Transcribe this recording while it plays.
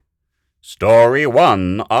Story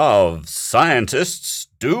 1 of Scientists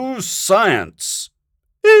Do Science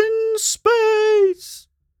in Space.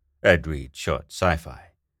 EdReads Short Sci-fi,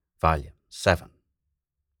 Volume 7.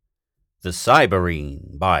 The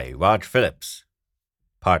Cyberene by Rod Phillips.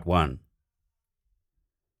 Part 1.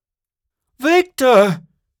 Victor!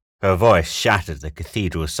 Her voice shattered the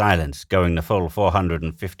cathedral silence, going the full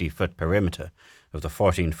 450-foot perimeter of the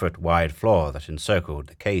 14-foot wide floor that encircled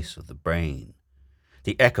the case of the brain.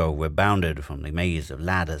 The echo rebounded from the maze of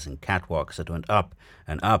ladders and catwalks that went up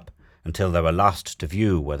and up until they were lost to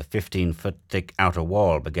view where the 15-foot thick outer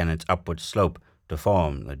wall began its upward slope to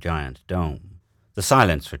form the giant dome. The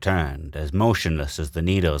silence returned, as motionless as the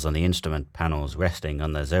needles on the instrument panels resting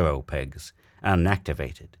on their zero pegs,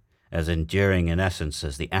 unactivated, as enduring in essence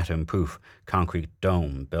as the atom-proof concrete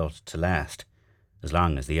dome built to last, as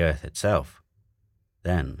long as the Earth itself.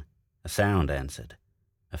 Then a sound answered,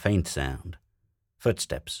 a faint sound.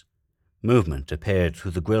 Footsteps. Movement appeared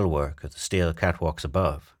through the grillwork of the steel catwalks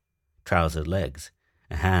above. Trousered legs.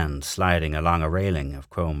 A hand sliding along a railing of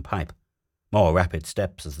chrome pipe. More rapid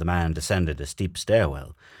steps as the man descended a steep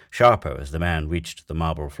stairwell, sharper as the man reached the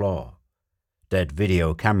marble floor. Dead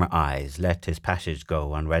video camera eyes let his passage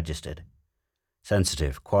go unregistered.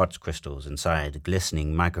 Sensitive quartz crystals inside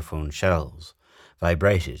glistening microphone shells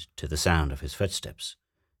vibrated to the sound of his footsteps,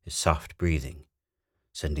 his soft breathing,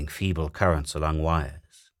 sending feeble currents along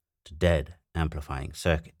wires to dead amplifying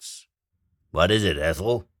circuits. "What is it,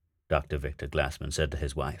 Ethel?" Dr. Victor Glassman said to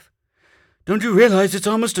his wife. "Don't you realize it's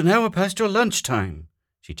almost an hour past your lunchtime?"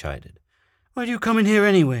 she chided. "Why do you come in here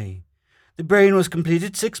anyway? The brain was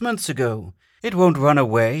completed 6 months ago. It won't run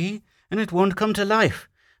away, and it won't come to life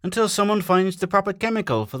until someone finds the proper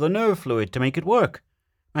chemical for the nerve fluid to make it work.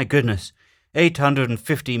 My goodness,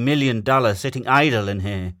 $850 million sitting idle in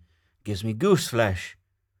here. Gives me goose flesh.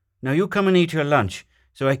 Now you come and eat your lunch,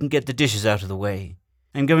 so I can get the dishes out of the way.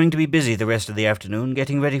 I'm going to be busy the rest of the afternoon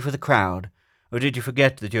getting ready for the crowd. Or did you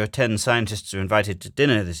forget that your 10 scientists are invited to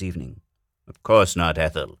dinner this evening?" "Of course not,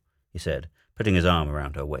 Ethel," he said, putting his arm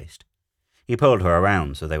around her waist. He pulled her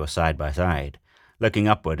around so they were side by side, looking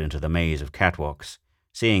upward into the maze of catwalks,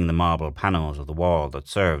 seeing the marble panels of the wall that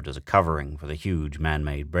served as a covering for the huge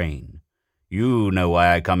man-made brain. "You know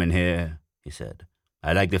why I come in here," he said.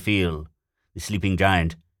 "I like the feel. The sleeping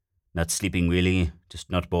giant. Not sleeping really, just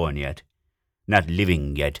not born yet. Not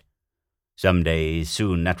living yet. Some day,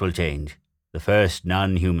 soon, that will change. The first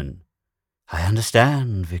non-human." "I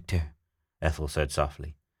understand, Victor," Ethel said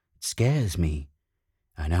softly. "It scares me.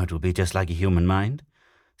 I know it will be just like a human mind.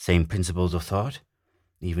 Same principles of thought,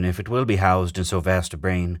 even if it will be housed in so vast a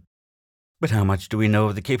brain. But how much do we know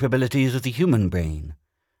of the capabilities of the human brain?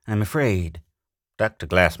 I'm afraid." Dr.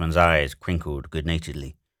 Glassman's eyes crinkled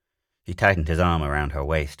good-naturedly. He tightened his arm around her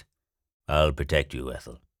waist. "I'll protect you,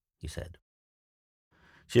 Ethel," he said.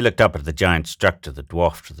 She looked up at the giant structure that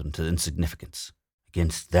dwarfed them to insignificance.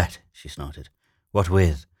 "Against that," she snorted. "What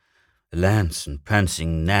with? A lance and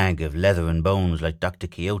prancing nag of leather and bones like Dr.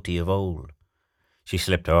 Quixote of old." She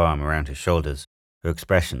slipped her arm around his shoulders, her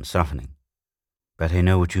expression softening. "But I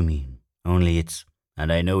know what you mean. Only it's—" "And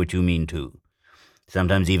I know what you mean, too.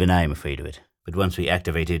 Sometimes even I'm afraid of it. But once we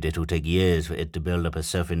activate it, it will take years for it to build up a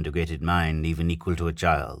self-integrated mind even equal to a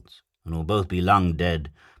child's, and we'll both be long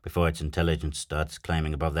dead before its intelligence starts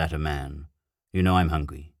climbing above that of man. You know I'm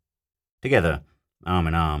hungry." Together, arm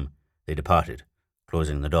in arm, they departed,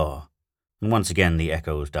 closing the door, and once again the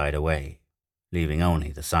echoes died away, leaving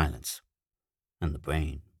only the silence and the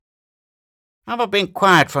brain. "How about being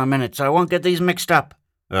quiet for a minute so I won't get these mixed up?"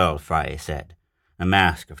 Earl Fry said, a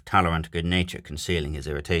mask of tolerant good nature concealing his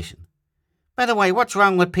irritation. "By the way, what's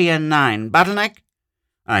wrong with PN9? Bottleneck?"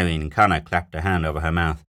 Irene Connor clapped a hand over her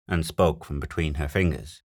mouth and spoke from between her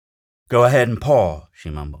fingers. "Go ahead and paw," she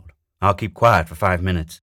mumbled. "I'll keep quiet for 5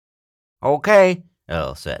 minutes." "Okay,"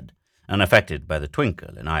 Earl said, unaffected by the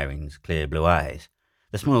twinkle in Irene's clear blue eyes,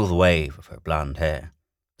 the smooth wave of her blonde hair,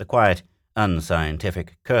 the quiet,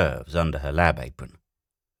 unscientific curves under her lab apron.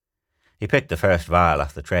 He picked the first vial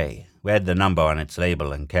off the tray, read the number on its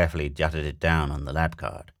label, and carefully jotted it down on the lab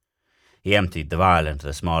card. He emptied the vial into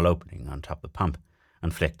the small opening on top of the pump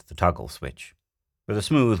and flicked the toggle switch. With a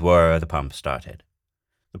smooth whir, the pump started.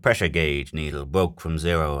 The pressure gauge needle broke from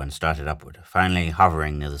 0 and started upward, finally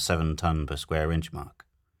hovering near the 7-ton per square inch mark.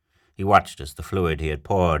 He watched as the fluid he had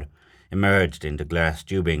poured emerged into glass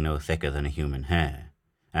tubing no thicker than a human hair,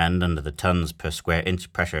 and under the tons per square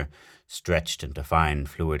inch pressure stretched into fine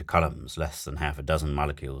fluid columns less than half a dozen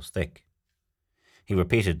molecules thick. He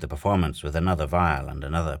repeated the performance with another vial and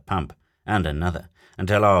another pump, and another,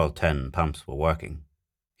 until all 10 pumps were working.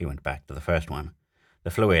 He went back to the first one.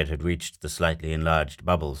 The fluid had reached the slightly enlarged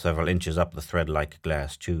bubble several inches up the thread-like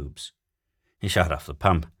glass tubes. He shut off the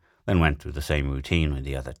pump, then went through the same routine with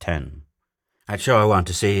the other 10. "I'd sure want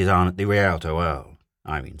to see he's on at the Rialto, Earl,"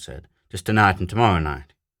 Irene said. "Just tonight and tomorrow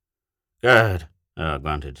night." "Good," Earl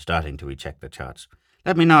grunted, starting to recheck the charts.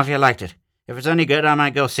 "Let me know if you liked it. If it's any good, I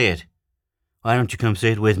might go see it." "Why don't you come see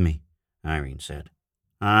it with me?" Irene said.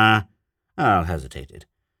 Earl hesitated,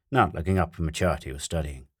 not looking up from a chart he was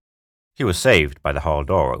studying. He was saved by the hall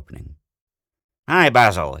door opening. "Hi,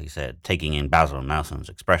 Basil," he said, taking in Basil Nelson's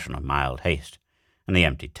expression of mild haste and the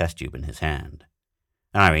empty test tube in his hand.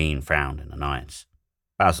 Irene frowned in annoyance.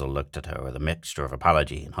 Basil looked at her with a mixture of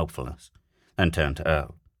apology and hopefulness, then turned to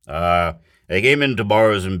Earl. I came in to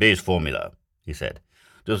borrow some base formula," he said.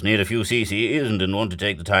 "Just need a few cc's and didn't want to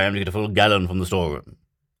take the time to get a full gallon from the storeroom."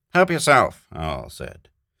 "Help yourself," Earl said.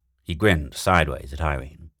 He grinned sideways at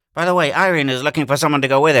Irene. "By the way, Irene is looking for someone to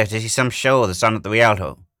go with her to see some show that's on at the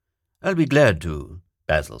Rialto." "I'll be glad to,"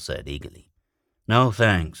 Basil said eagerly. "No,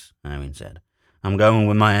 thanks," Irene said. "I'm going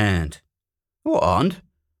with my aunt." "Your aunt?"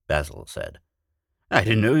 Basil said. "I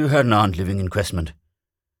didn't know you had an aunt living in Crestmont."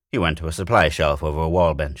 He went to a supply shelf over a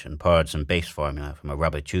wall bench and poured some base formula from a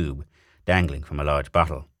rubber tube dangling from a large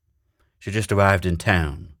bottle. "She just arrived in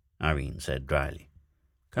town," Irene said dryly.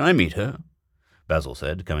 "Can I meet her?" Basil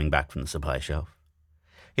said, coming back from the supply shelf.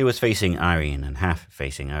 He was facing Irene and half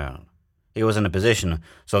facing Earl. He was in a position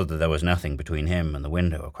so that there was nothing between him and the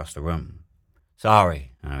window across the room.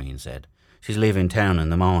 "Sorry," Irene said. "She's leaving town in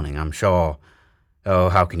the morning, I'm sure. Oh,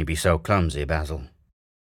 how can you be so clumsy, Basil?"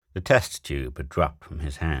 The test tube had dropped from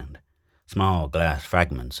his hand. Small glass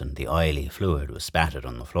fragments and the oily fluid was spattered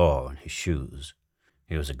on the floor and his shoes.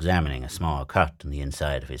 He was examining a small cut in the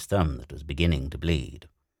inside of his thumb that was beginning to bleed.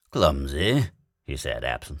 "Clumsy?" he said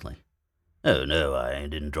absently. "Oh, no, I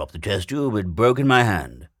didn't drop the test tube. It broke in my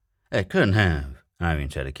hand." "It couldn't have," Irene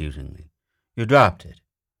said accusingly. "You dropped it."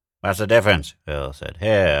 "What's the difference?" Earl said.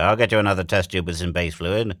 "Here, I'll get you another test tube with some base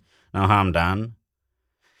fluid. No harm done."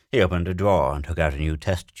 He opened a drawer and took out a new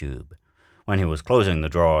test tube. When he was closing the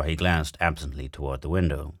drawer, he glanced absently toward the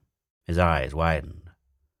window. His eyes widened.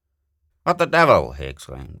 "What the devil!" he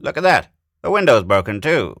exclaimed. "Look at that! The window's broken,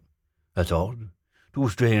 too." "That's odd. Too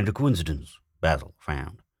strange a coincidence," Basil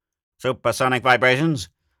frowned. "Supersonic vibrations?"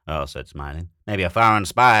 Earl said, smiling. "Maybe a foreign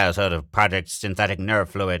spy has heard of Project Synthetic Nerve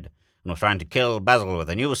Fluid and was trying to kill Basil with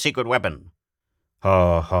a new secret weapon."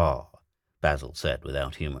 "Ha ha," Basil said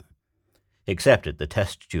without humor. He accepted the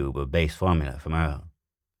test tube of base formula from Earl.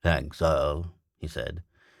 "Thanks, Earl," he said.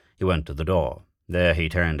 He went to the door. There he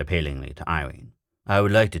turned appealingly to Irene. "I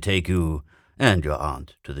would like to take you and your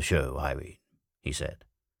aunt to the show, Irene," he said.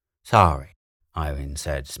 "Sorry," Irene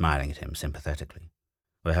said, smiling at him sympathetically.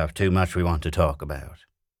 "We have too much we want to talk about."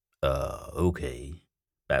 Okay,"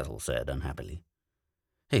 Basil said unhappily.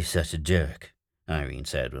 "He's such a jerk," Irene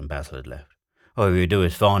said when Basil had left. "All you do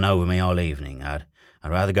is fawn over me all evening. I'd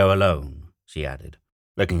rather go alone," she added,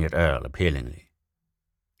 looking at Earl appealingly.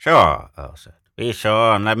 "Sure," Earl said. "Be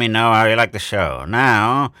sure and let me know how you like the show.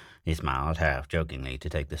 Now," he smiled half jokingly to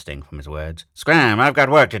take the sting from his words, "scram, I've got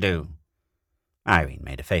work to do." Irene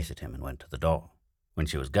made a face at him and went to the door. When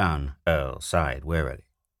she was gone, Earl sighed wearily.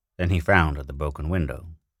 Then he frowned at the broken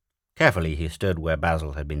window. Carefully he stood where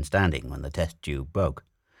Basil had been standing when the test tube broke.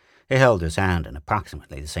 He held his hand in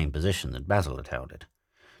approximately the same position that Basil had held it.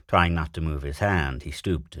 Trying not to move his hand, he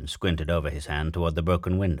stooped and squinted over his hand toward the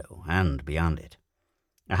broken window, and beyond it.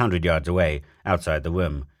 100 yards away, outside the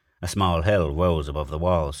room, a small hill rose above the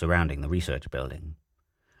walls surrounding the research building.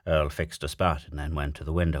 Earl fixed a spot and then went to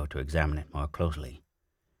the window to examine it more closely.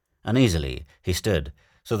 Uneasily, he stood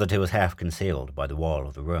so that he was half concealed by the wall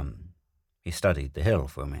of the room. He studied the hill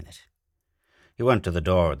for a minute. He went to the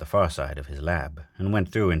door at the far side of his lab and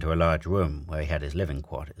went through into a large room where he had his living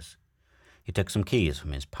quarters. He took some keys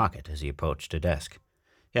from his pocket as he approached a desk.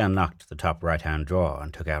 He unlocked the top right-hand drawer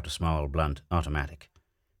and took out a small, blunt automatic.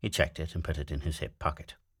 He checked it and put it in his hip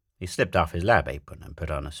pocket. He slipped off his lab apron and put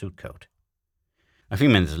on a suit coat. A few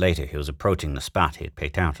minutes later he was approaching the spot he had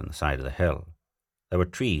picked out on the side of the hill. There were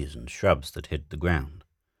trees and shrubs that hid the ground.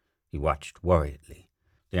 He watched worriedly,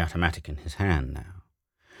 the automatic in his hand now.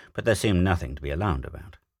 But there seemed nothing to be alarmed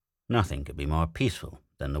about. Nothing could be more peaceful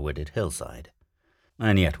than the wooded hillside.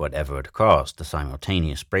 And yet whatever had caused the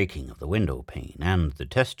simultaneous breaking of the window pane and the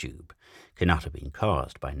test tube could not have been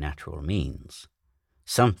caused by natural means.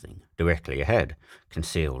 Something directly ahead,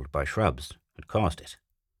 concealed by shrubs, had caused it.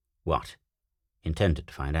 What? He intended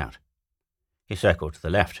to find out. He circled to the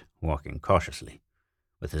left, walking cautiously.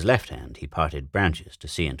 With his left hand he parted branches to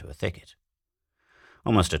see into a thicket.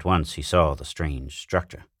 Almost at once he saw the strange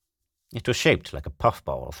structure. It was shaped like a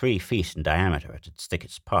puffball, 3 feet in diameter at its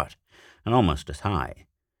thickest part, and almost as high.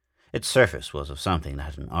 Its surface was of something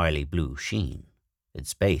that had an oily blue sheen.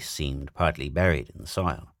 Its base seemed partly buried in the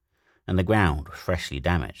soil, and the ground was freshly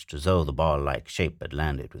damaged, as though the ball-like shape had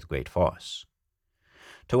landed with great force.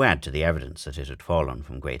 To add to the evidence that it had fallen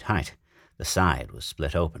from great height, the side was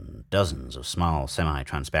split open, and dozens of small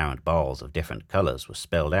semi-transparent balls of different colors were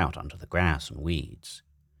spilled out onto the grass and weeds.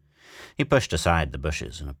 He pushed aside the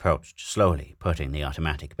bushes and approached slowly, putting the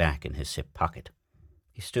automatic back in his hip pocket.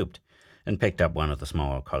 He stooped and picked up one of the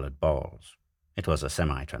small colored balls. It was a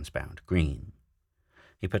semi-transparent green.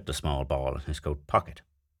 He put the small ball in his coat pocket.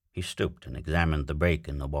 He stooped and examined the break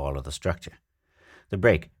in the wall of the structure. The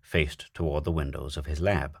break faced toward the windows of his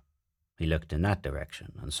lab. He looked in that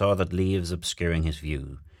direction and saw that leaves obscuring his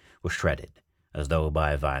view were shredded, as though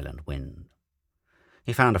by a violent wind.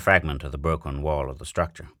 He found a fragment of the broken wall of the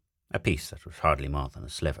structure, a piece that was hardly more than a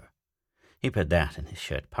sliver. He put that in his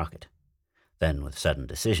shirt pocket. Then, with sudden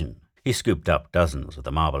decision, he scooped up dozens of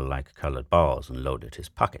the marble-like colored balls and loaded his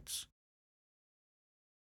pockets.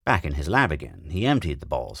 Back in his lab again, he emptied the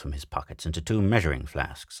balls from his pockets into 2 measuring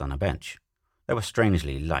flasks on a bench. They were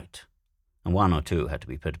strangely light, and 1 or 2 had to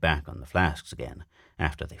be put back on the flasks again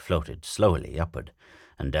after they floated slowly upward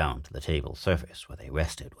and down to the table surface, where they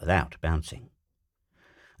rested without bouncing.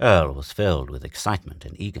 Earl was filled with excitement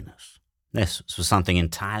and eagerness. This was something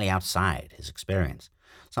entirely outside his experience,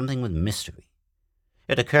 something with mystery.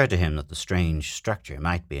 It occurred to him that the strange structure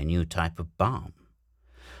might be a new type of bomb.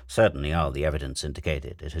 Certainly all the evidence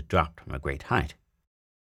indicated it had dropped from a great height.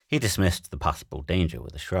 He dismissed the possible danger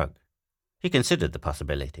with a shrug. He considered the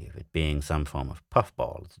possibility of it being some form of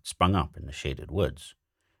puffball that had sprung up in the shaded woods.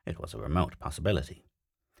 It was a remote possibility.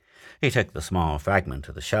 He took the small fragment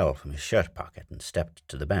of the shell from his shirt pocket and stepped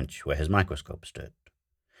to the bench where his microscope stood.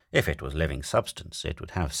 If it was living substance, it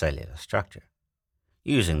would have cellular structure.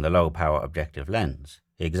 Using the low-power objective lens,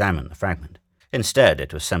 he examined the fragment. Instead,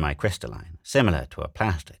 it was semi-crystalline, similar to a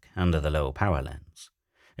plastic under the low-power lens.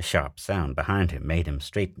 A sharp sound behind him made him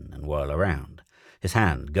straighten and whirl around, his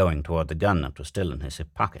hand going toward the gun that was still in his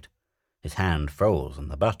hip pocket. His hand froze on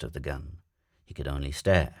the butt of the gun. He could only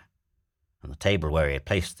stare. On the table where he had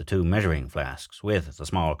placed the 2 measuring flasks with the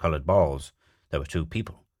small colored balls, there were 2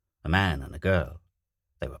 people, a man and a girl.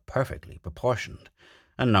 They were perfectly proportioned,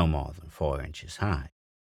 and no more than 4 inches high.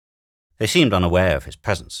 They seemed unaware of his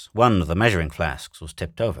presence. One of the measuring flasks was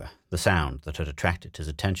tipped over, the sound that had attracted his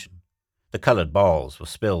attention. The colored balls were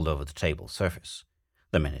spilled over the table's surface.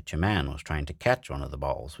 The miniature man was trying to catch one of the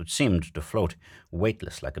balls, which seemed to float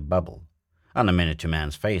weightless like a bubble. On the miniature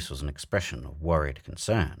man's face was an expression of worried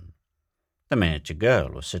concern. The miniature girl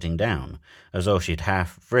was sitting down, as though she had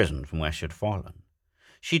half risen from where she had fallen.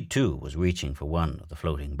 She, too, was reaching for one of the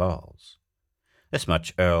floating balls. This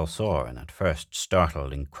much Earl saw in that first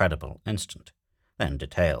startled, incredible instant. Then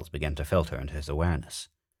details began to filter into his awareness.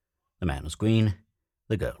 The man was green,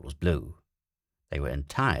 the girl was blue. They were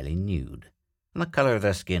entirely nude, and the color of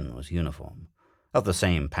their skin was uniform, of the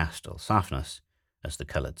same pastel softness as the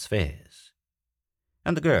colored spheres.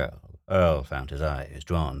 And the girl, Earl found his eyes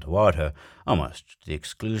drawn toward her, almost to the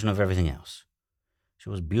exclusion of everything else. She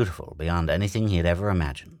was beautiful beyond anything he had ever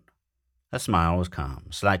imagined. Her smile was calm,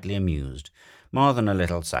 slightly amused, more than a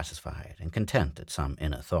little satisfied, and content at some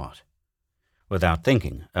inner thought. Without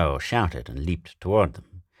thinking, Earl shouted and leaped toward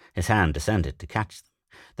them. His hand descended to catch them.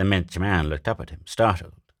 The miniature man looked up at him,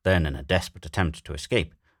 startled, then, in a desperate attempt to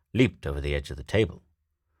escape, leaped over the edge of the table.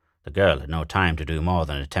 The girl had no time to do more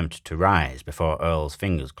than attempt to rise before Earl's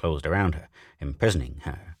fingers closed around her, imprisoning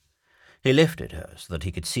her. He lifted her so that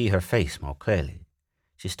he could see her face more clearly.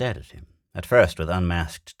 She stared at him, at first with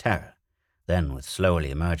unmasked terror, then with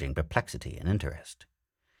slowly emerging perplexity and interest.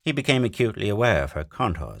 He became acutely aware of her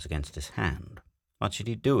contours against his hand. What should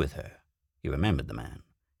he do with her? He remembered the man.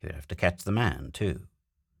 He would have to catch the man, too.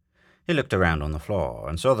 He looked around on the floor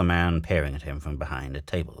and saw the man peering at him from behind a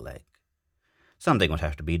table leg. Something would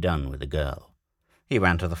have to be done with the girl. He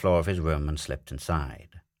ran to the floor of his room and slipped inside.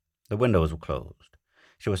 The windows were closed.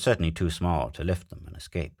 She was certainly too small to lift them and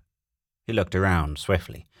escape. He looked around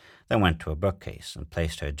swiftly, then went to a bookcase and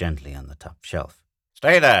placed her gently on the top shelf.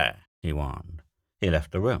 "Stay there," he warned. He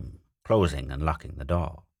left the room, closing and locking the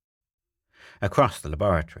door. Across the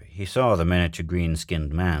laboratory, he saw the miniature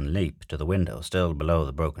green-skinned man leap to the window still below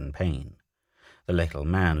the broken pane. The little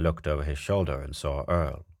man looked over his shoulder and saw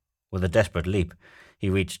Earl. With a desperate leap, he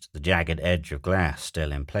reached the jagged edge of glass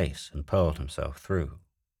still in place and pulled himself through.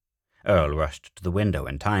 Earl rushed to the window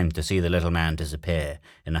in time to see the little man disappear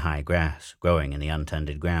in the high grass growing in the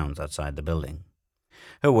untended grounds outside the building.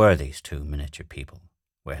 Who were these 2 miniature people?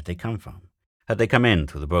 Where had they come from? Had they come in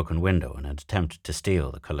through the broken window and had attempted to steal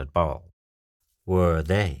the colored ball? Were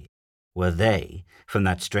they from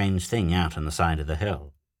that strange thing out on the side of the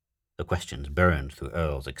hill? The questions burned through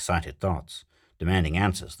Earl's excited thoughts, demanding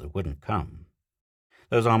answers that wouldn't come.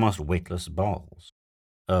 Those almost weightless balls.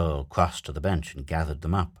 Earl crossed to the bench and gathered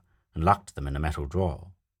them up and locked them in a metal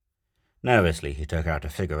drawer. Nervously, he took out a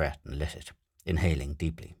cigarette and lit it, inhaling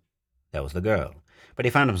deeply. There was the girl, but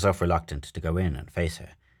he found himself reluctant to go in and face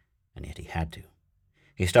her, and yet he had to.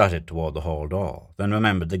 He started toward the hall door, then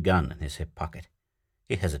remembered the gun in his hip pocket.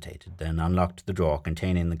 He hesitated, then unlocked the drawer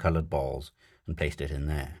containing the colored balls and placed it in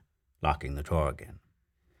there, locking the drawer again.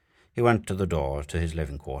 He went to the door to his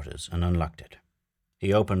living quarters and unlocked it.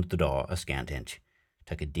 He opened the door a scant inch,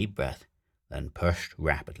 took a deep breath, then pushed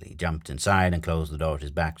rapidly, jumped inside and closed the door at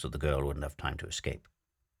his back so the girl wouldn't have time to escape.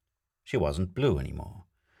 She wasn't blue anymore.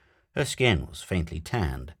 Her skin was faintly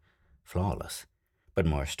tanned, flawless. But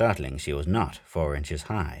more startling, she was not 4 inches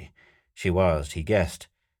high. She was, he guessed,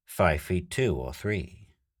 5 feet 2 or 3.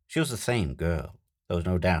 She was the same girl. There was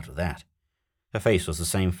no doubt of that. Her face was the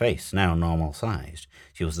same face, now normal-sized.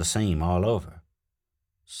 She was the same all over.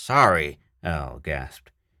 "Sorry," Earl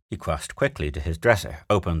gasped. He crossed quickly to his dresser,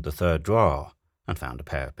 opened the third drawer, and found a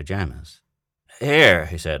pair of pajamas. "Here,"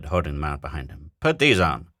 he said, holding them out behind him. "Put these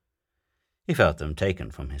on." He felt them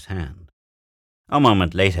taken from his hand. A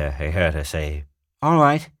moment later, he heard her say, "All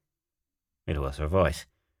right." It was her voice.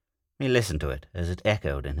 He listened to it as it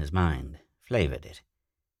echoed in his mind, flavored it.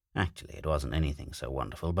 Actually, it wasn't anything so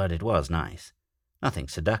wonderful, but it was nice. Nothing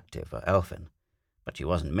seductive or elfin. But she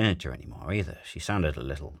wasn't miniature anymore, either. She sounded a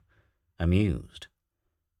little amused.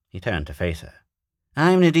 He turned to face her.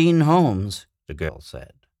 "I'm Nadine Holmes," the girl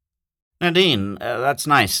said. "Nadine, that's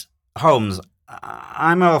nice. Holmes,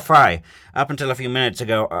 I'm Earl Fry. Up until a few minutes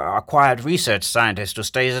ago, a quiet research scientist who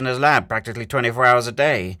stays in his lab practically 24 hours a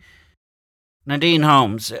day." "Nadine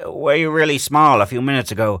Holmes, were you really small a few minutes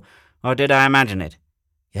ago, or did I imagine it?"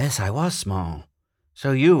 "Yes, I was small.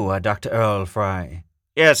 So you are Dr. Earl Fry."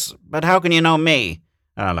 "Yes, but how can you know me?"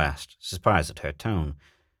 Earl asked, surprised at her tone.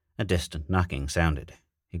 A distant knocking sounded.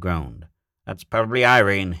 He groaned. "That's probably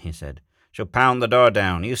Irene," he said. "She'll pound the door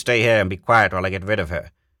down. You stay here and be quiet while I get rid of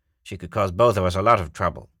her. She could cause both of us a lot of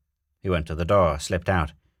trouble." He went to the door, slipped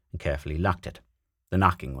out, and carefully locked it. The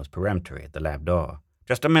knocking was peremptory at the lab door.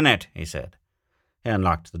 "Just a minute," he said. He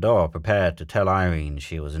unlocked the door, prepared to tell Irene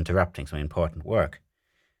she was interrupting some important work.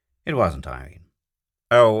 It wasn't Irene.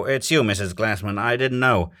 "Oh, it's you, Mrs. Glassman. I didn't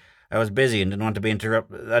know. I was busy and didn't want to be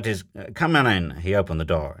interrupted. That is, come on in." He opened the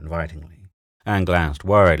door invitingly, and glanced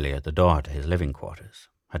worriedly at the door to his living quarters.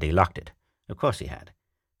 Had he locked it? Of course he had.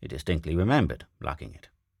 He distinctly remembered locking it.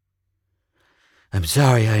 "I'm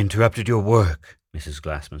sorry I interrupted your work," Mrs.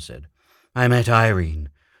 Glassman said. "I met Irene.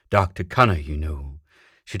 Dr. Connor, you know.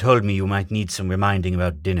 She told me you might need some reminding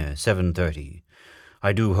about dinner, 7:30.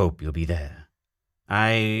 I do hope you'll be there."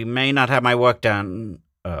 "I may not have my work done,"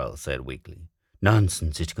 Earl said weakly.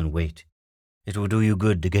 "Nonsense, it can wait. It will do you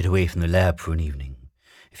good to get away from the lab for an evening.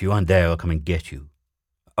 If you aren't there, I'll come and get you."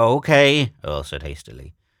 "Okay," Earl said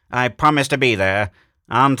hastily. "I promise to be there.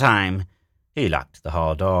 On time." He locked the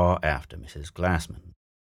hall door after Mrs. Glassman.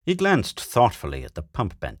 He glanced thoughtfully at the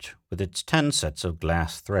pump bench, with its 10 sets of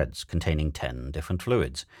glass threads containing 10 different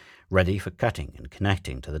fluids, ready for cutting and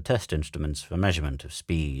connecting to the test instruments for measurement of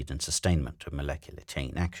speed and sustainment of molecular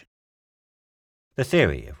chain action. The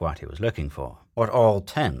theory of what he was looking for, what all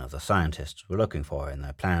 10 of the scientists were looking for in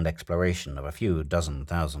their planned exploration of a few dozen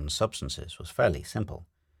thousand substances, was fairly simple.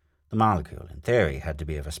 The molecule, in theory, had to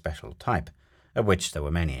be of a special type, of which there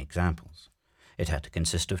were many examples. It had to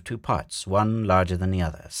consist of 2 parts, one larger than the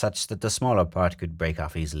other, such that the smaller part could break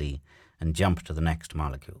off easily and jump to the next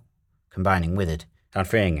molecule, combining with it and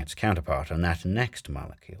freeing its counterpart on that next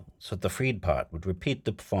molecule, so that the freed part would repeat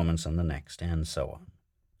the performance on the next, and so on.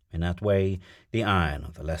 In that way, the ion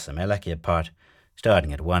of the lesser molecular part,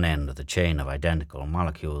 starting at one end of the chain of identical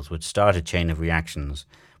molecules, would start a chain of reactions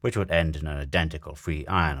which would end in an identical free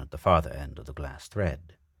ion at the farther end of the glass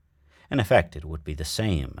thread. In effect, it would be the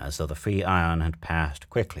same as though the free ion had passed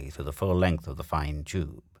quickly through the full length of the fine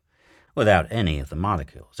tube, without any of the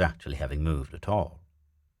molecules actually having moved at all.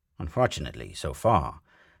 Unfortunately, so far,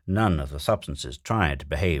 none of the substances tried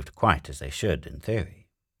behaved quite as they should in theory.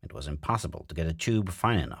 It was impossible to get a tube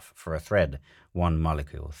fine enough for a thread 1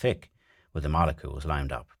 molecule thick, with the molecules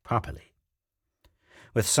lined up properly.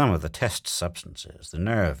 With some of the test substances, the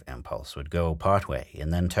nerve impulse would go part way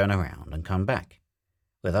and then turn around and come back.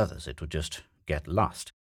 With others, it would just get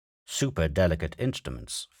lost. Super delicate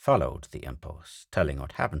instruments followed the impulse, telling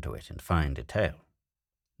what happened to it in fine detail.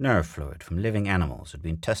 Nerve fluid from living animals had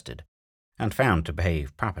been tested, and found to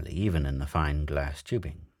behave properly even in the fine glass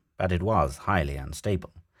tubing, but it was highly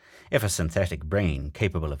unstable. If a synthetic brain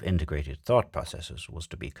capable of integrated thought processes was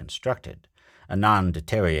to be constructed, a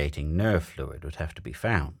non-deteriorating nerve fluid would have to be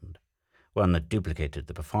found, one that duplicated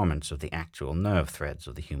the performance of the actual nerve threads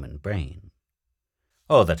of the human brain.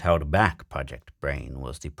 All that held back Project Brain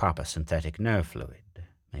was the proper synthetic nerve fluid.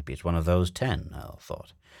 Maybe it's one of those 10, Earl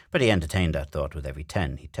thought, but he entertained that thought with every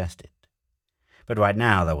 10 he tested. But right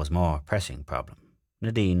now there was more pressing problem.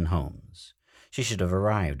 Nadine Holmes. She should have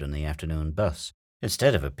arrived on the afternoon bus,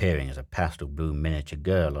 instead of appearing as a pastel blue miniature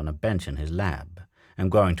girl on a bench in his lab,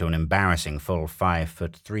 and growing to an embarrassing full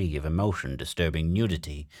 5'3" of emotion-disturbing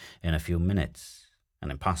nudity in a few minutes.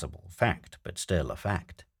 An impossible fact, but still a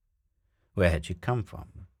fact. Where had she come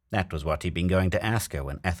from? That was what he'd been going to ask her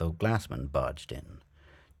when Ethel Glassman barged in.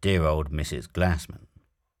 Dear old Mrs. Glassman.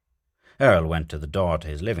 Earl went to the door to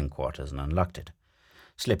his living quarters and unlocked it.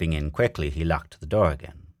 Slipping in quickly, he locked the door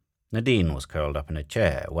again. Nadine was curled up in a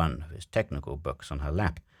chair, one of his technical books on her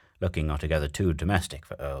lap, looking altogether too domestic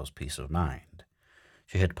for Earl's peace of mind.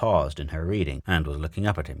 She had paused in her reading and was looking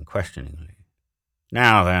up at him questioningly.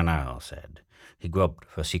 "Now then," Earl said. He groped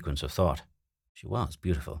for a sequence of thought. She was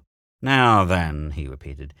beautiful. "Now then," he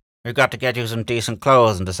repeated. "We've got to get you some decent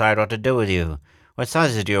clothes and decide what to do with you. What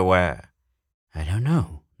sizes do you wear?" "I don't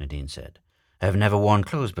know," Nadine said. "I have never worn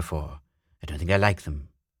clothes before. I don't think I like them."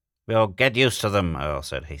 "We'll get used to them," Earl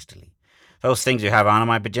said hastily. "Those things you have on are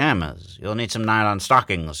my pajamas. You'll need some nylon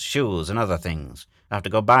stockings, shoes, and other things. I'll have to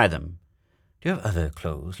go buy them." "Do you have other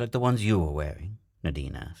clothes like the ones you were wearing?"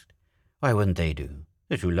 Nadine asked. "Why wouldn't they do?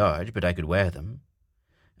 They're too large, but I could wear them."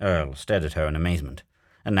 Earl stared at her in amazement,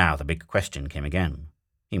 and now the big question came again.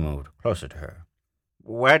 He moved closer to her.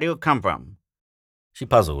 "Where do you come from?" She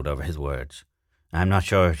puzzled over his words. "I'm not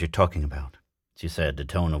sure what you're talking about," she said, a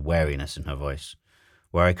tone of wariness in her voice.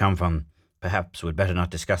 "Where I come from, perhaps we'd better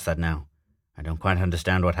not discuss that now. I don't quite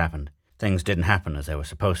understand what happened. Things didn't happen as they were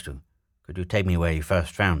supposed to. Could you take me where you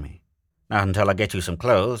first found me?" "Not until I get you some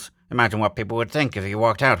clothes. Imagine what people would think if you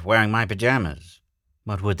walked out wearing my pajamas."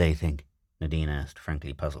 "What would they think?" Nadine asked,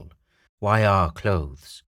 frankly puzzled. "Why are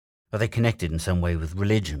clothes? Are they connected in some way with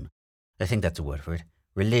religion? I think that's a word for it.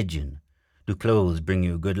 Religion. Do clothes bring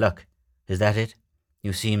you good luck? Is that it?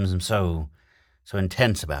 You seem so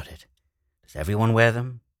intense about it. Does everyone wear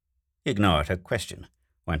them?" He ignored her question,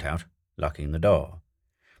 went out, locking the door.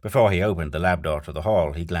 Before he opened the lab door to the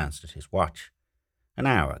hall, he glanced at his watch. An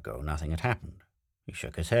hour ago, nothing had happened. He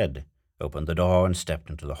shook his head, opened the door, and stepped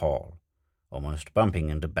into the hall, almost bumping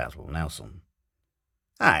into Basil Nelson.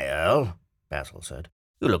 "Hi, Earl," Basil said.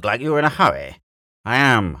 "You look like you were in a hurry." "I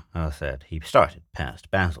am," Earl said. He started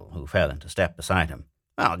past Basil, who fell into step beside him.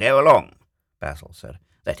 "I'll go along," Basil said.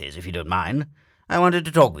 "That is, if you don't mind. I wanted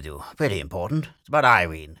to talk with you. Pretty important. It's about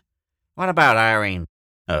Irene." "What about Irene?"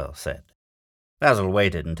 Earl said. Basil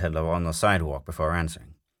waited until they were on the sidewalk before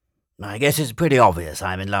answering. "I guess it's pretty obvious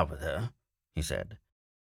I'm in love with her," he said.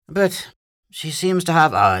 "But she seems to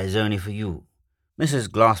have eyes only for you. Mrs.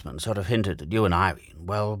 Glassman sort of hinted that you and Irene,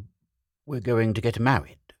 well, we're going to get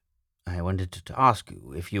married. I wanted to ask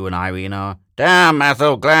you if you and Irene are—" "Damn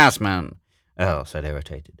Ethel Glassman," Earl said,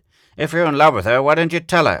 irritated. "If you're in love with her, why don't you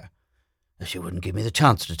tell her?" "She wouldn't give me the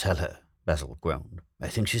chance to tell her," Basil groaned. "I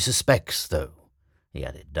think she suspects, though," he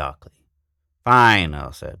added darkly. "Fine,"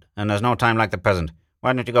 Earl said. "And there's no time like the present.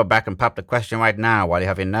 Why don't you go back and pop the question right now while you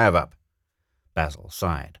have your nerve up?" Basil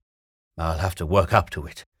sighed. "I'll have to work up to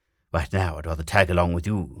it. Right now, I'd rather tag along with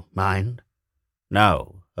you. Mind?"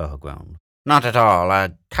 "No," Earl groaned. "Not at all.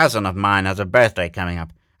 A cousin of mine has a birthday coming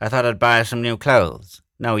up. I thought I'd buy her some new clothes.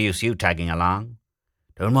 No use you tagging along."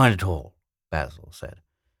 "Don't mind at all," Basil said.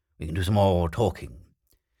 "We can do some more talking.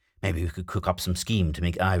 Maybe we could cook up some scheme to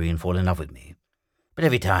make Irene fall in love with me. But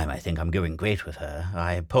every time I think I'm going great with her,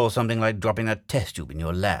 I pull something like dropping that test tube in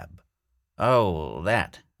your lab." "Oh,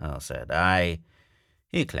 that," Earl said.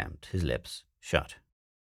 He clamped his lips shut.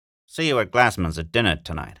 "See you at Glassman's at dinner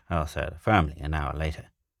tonight," Earl said, firmly, an hour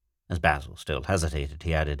later. As Basil still hesitated,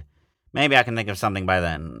 he added, "Maybe I can think of something by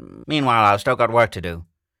then. Meanwhile, I've still got work to do."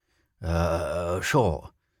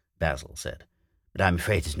 Sure," Basil said. "But I'm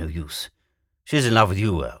afraid it's no use. She's in love with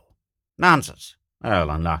you, Earl." "Nonsense." Earl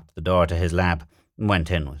unlocked the door to his lab and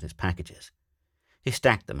went in with his packages. He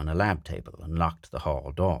stacked them on a lab table and locked the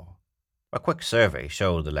hall door. A quick survey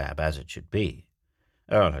showed the lab as it should be.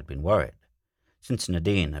 Earl had been worried. Since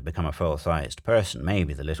Nadine had become a full-sized person,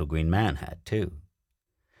 maybe the little green man had, too.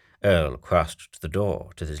 Earl crossed to the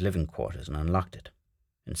door to his living quarters and unlocked it.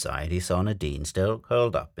 Inside, he saw Nadine still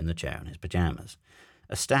curled up in the chair in his pajamas,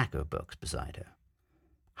 a stack of books beside her.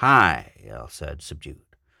 "Hi," Earl said,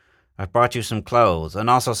 subdued. I've brought you some clothes and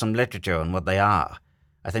also some literature on what they are.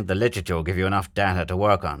 I think the literature will give you enough data to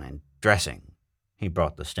work on in dressing." He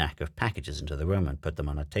brought the stack of packages into the room and put them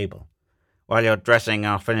on a table. "While you're dressing,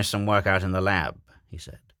 I'll finish some work out in the lab," he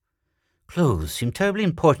said. "Clothes seem terribly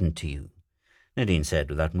important to you," Nadine said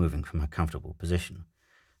without moving from her comfortable position.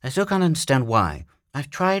 "I still can't understand why. I've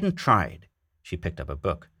tried and tried." She picked up a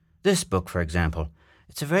book. "This book, for example.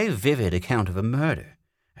 It's a very vivid account of a murder.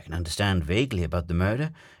 I can understand vaguely about the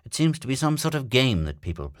murder. It seems to be some sort of game that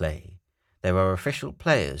people play. There are official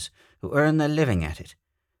players who earn their living at it.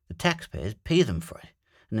 The taxpayers pay them for it,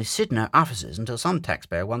 and they sit in our offices until some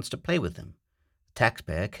taxpayer wants to play with them. The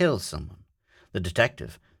taxpayer kills someone. The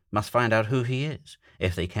detective must find out who he is,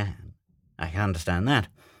 if they can. I can understand that,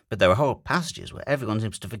 but there are whole passages where everyone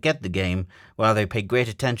seems to forget the game while they pay great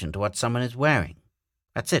attention to what someone is wearing.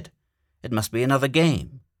 That's it. It must be another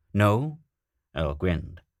game. No?" Earl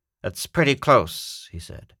grinned. "That's pretty close," he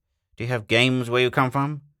said. "Do you have games where you come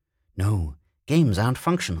from?" "No, games aren't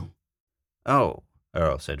functional." "Oh,"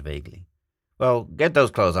 Earl said vaguely. "Well, get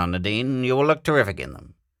those clothes on, Nadine. You will look terrific in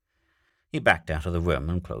them." He backed out of the room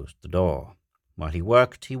and closed the door. While he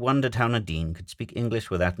worked, he wondered how Nadine could speak English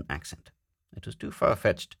without an accent. It was too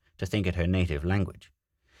far-fetched to think it her native language.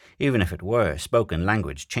 Even if it were, spoken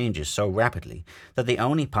language changes so rapidly that the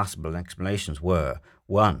only possible explanations were,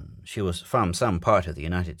 1, she was from some part of the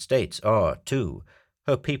United States, or 2,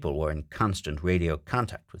 her people were in constant radio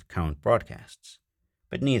contact with current broadcasts.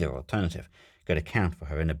 But neither alternative could account for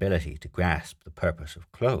her inability to grasp the purpose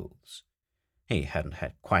of clothes. He hadn't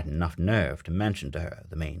had quite enough nerve to mention to her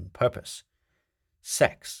the main purpose.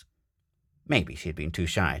 Sex. Maybe she had been too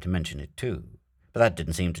shy to mention it too, but that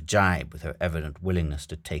didn't seem to jibe with her evident willingness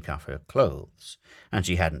to take off her clothes, and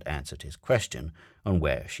she hadn't answered his question on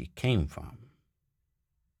where she came from.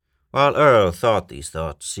 While Earl thought these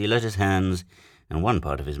thoughts, he let his hands and one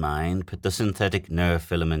part of his mind put the synthetic nerve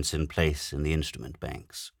filaments in place in the instrument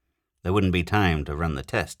banks. There wouldn't be time to run the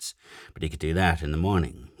tests, but he could do that in the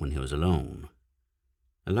morning when he was alone.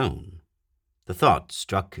 Alone? The thought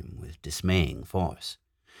struck him with dismaying force.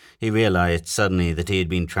 He realized suddenly that he had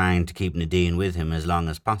been trying to keep Nadine with him as long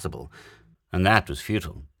as possible, and that was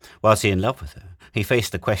futile. Was he in love with her? He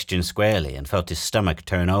faced the question squarely and felt his stomach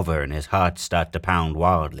turn over and his heart start to pound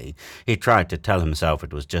wildly. He tried to tell himself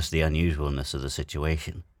it was just the unusualness of the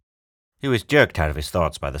situation. He was jerked out of his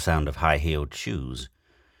thoughts by the sound of high-heeled shoes.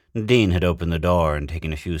 Nadine had opened the door and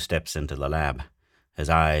taken a few steps into the lab. His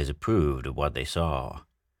eyes approved of what they saw.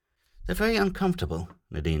 "They're very uncomfortable,"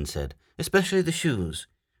 Nadine said, "especially the shoes.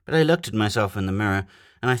 But I looked at myself in the mirror,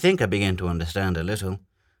 and I think I began to understand a little.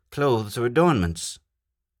 Clothes are adornments."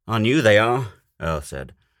 "On you they are," Earl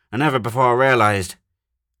said. "I never before realized."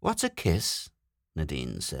 "What's a kiss?"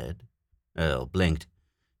 Nadine said. Earl blinked.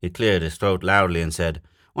 He cleared his throat loudly and said,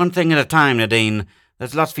 "One thing at a time, Nadine.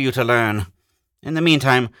 There's lots for you to learn. In the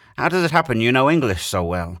meantime, how does it happen you know English so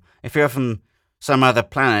well? If you're from some other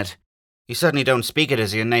planet, you certainly don't speak it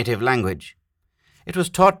as your native language." "It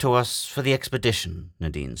was taught to us for the expedition,"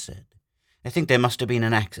 Nadine said. "I think there must have been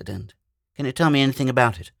an accident. Can you tell me anything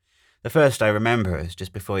about it? The first I remember is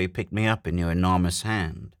just before you picked me up in your enormous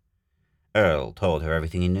hand." Earl told her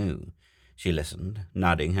everything he knew. She listened,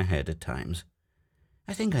 nodding her head at times.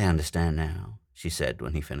 "I think I understand now," she said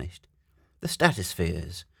when he finished. "The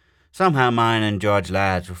stratospheres. Somehow mine and George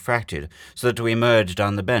Ladd's were fractured so that we merged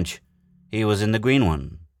on the bench. He was in the green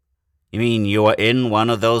one." "You mean you were in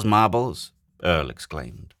one of those marbles?" Earl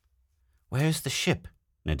exclaimed. "Where's the ship?"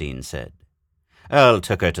 Nadine said. Earl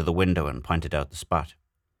took her to the window and pointed out the spot.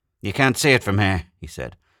 "You can't see it from here," he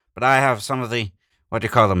said, "but I have some of the,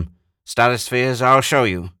 stratospheres. I'll show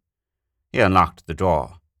you." He unlocked the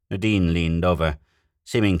drawer. Nadine leaned over,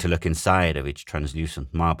 seeming to look inside of each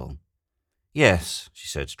translucent marble. "Yes," she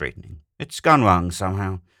said, straightening. "It's gone wrong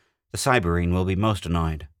somehow. The Cyberene will be most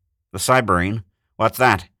annoyed." "The Cyberene? What's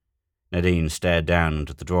that?" Nadine stared down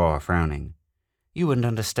into the drawer, frowning. "You wouldn't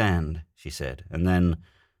understand," she said, and then,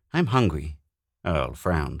 "I'm hungry." Earl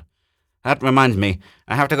frowned. "That reminds me,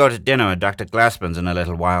 I have to go to dinner at Dr. Glassman's in a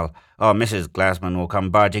little while, or Mrs. Glassman will come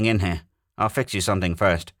barging in here. I'll fix you something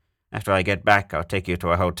first. After I get back, I'll take you to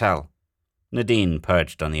a hotel." Nadine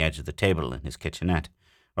perched on the edge of the table in his kitchenette,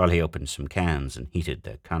 while he opened some cans and heated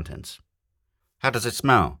their contents. "How does it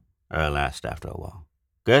smell?" Earl asked after a while.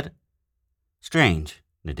 "Good?" "Strange,"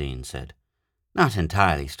 Nadine said. "Not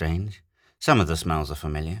entirely strange. Some of the smells are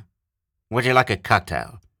familiar." "Would you like a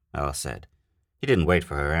cocktail?" Earl said. He didn't wait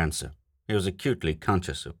for her answer. He was acutely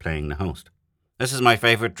conscious of playing the host. "This is my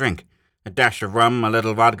favorite drink. A dash of rum, a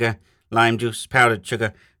little vodka, lime juice, powdered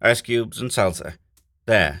sugar, ice cubes, and seltzer.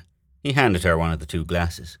 There." He handed her one of the 2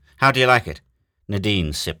 glasses. "How do you like it?"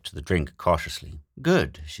 Nadine sipped the drink cautiously.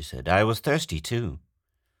 Good, she said. I was thirsty, too.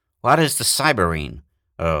 What is the Cyberene?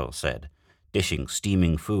 Earl said, dishing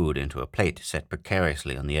steaming food into a plate set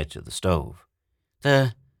precariously on the edge of the stove.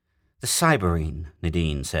 The Cyberene,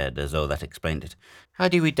 Nadine said, as though that explained it. How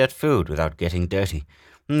do you eat that food without getting dirty?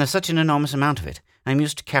 And there's such an enormous amount of it. I'm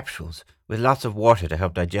used to capsules, with lots of water to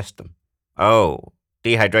help digest them. Oh,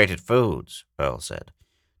 dehydrated foods, Earl said.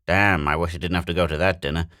 Damn, I wish I didn't have to go to that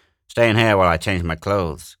dinner. Stay in here while I change my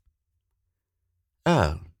clothes.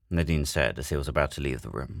 Oh, Nadine said as he was about to leave the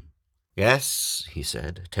room. Yes, he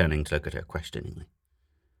said, turning to look at her questioningly.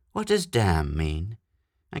 What does damn mean?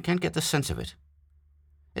 I can't get the sense of it.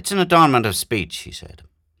 It's an adornment of speech, he said,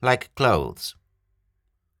 like clothes.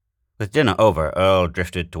 With dinner over, Earl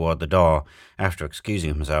drifted toward the door after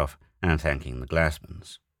excusing himself and thanking the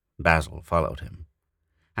Glassmans. Basil followed him.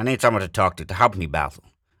 I need someone to talk to help me, Basil,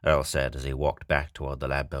 Earl said as he walked back toward the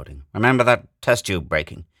lab building. Remember that test tube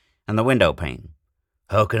breaking and the window pane?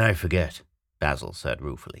 How can I forget? Basil said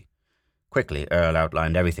ruefully. Quickly, Earl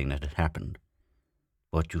outlined everything that had happened.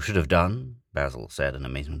 What you should have done, Basil said in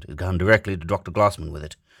amazement, is gone directly to Dr. Glossman with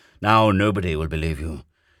it. Now nobody will believe you.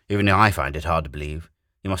 Even I find it hard to believe.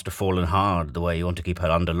 You must have fallen hard the way you want to keep her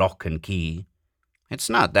under lock and key. It's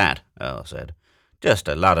not that, Earl said. Just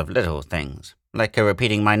a lot of little things, like her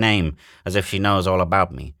repeating my name as if she knows all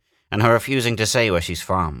about me, and her refusing to say where she's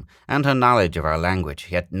from, and her knowledge of our language,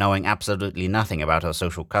 yet knowing absolutely nothing about our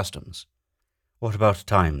social customs. What about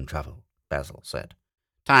time travel? Basil said.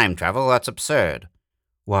 Time travel? That's absurd.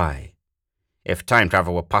 Why? If time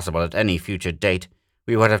travel were possible at any future date,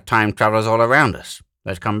 we would have time travelers all around us.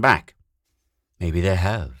 Let's come back. Maybe they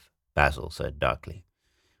have, Basil said darkly.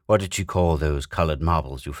 What did you call those colored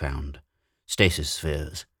marbles you found? Stasis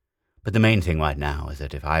spheres. But the main thing right now is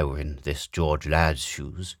that if I were in this George Ladd's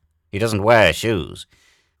shoes— He doesn't wear shoes.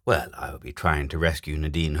 Well, I would be trying to rescue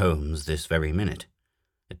Nadine Holmes this very minute.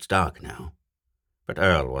 It's dark now. But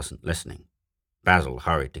Earl wasn't listening. Basil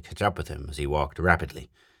hurried to catch up with him as he walked rapidly,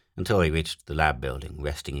 until he reached the lab building,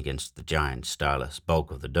 resting against the giant starless bulk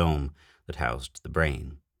of the dome that housed the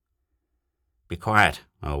brain. Be quiet,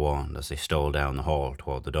 Earl warned as they stole down the hall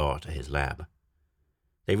toward the door to his lab.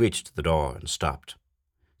 They reached the door and stopped.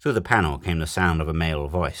 Through the panel came the sound of a male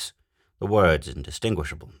voice, the words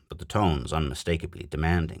indistinguishable, but the tones unmistakably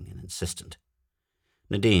demanding and insistent.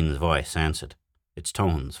 Nadine's voice answered, its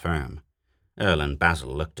tones firm. Earl and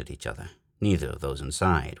Basil looked at each other. Neither of those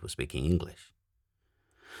inside was speaking English.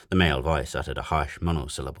 The male voice uttered a harsh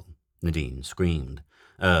monosyllable. Nadine screamed.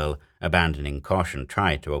 Earl, abandoning caution,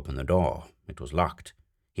 tried to open the door. It was locked.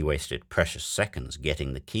 He wasted precious seconds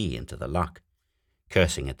getting the key into the lock.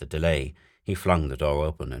 Cursing at the delay, he flung the door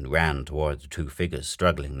open and ran toward the two figures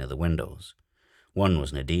struggling near the windows. One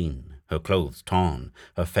was Nadine, her clothes torn,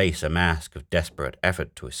 her face a mask of desperate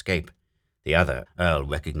effort to escape. The other, Earl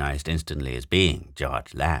recognized instantly as being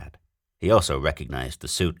George Ladd. He also recognized the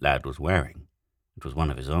suit Ladd was wearing. It was one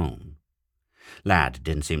of his own. Ladd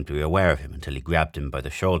didn't seem to be aware of him until he grabbed him by the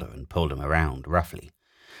shoulder and pulled him around roughly.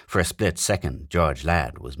 For a split second, George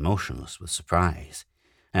Ladd was motionless with surprise,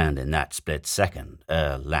 and in that split second,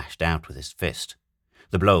 Earl lashed out with his fist.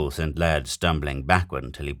 The blow sent Ladd stumbling backward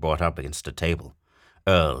until he brought up against a table.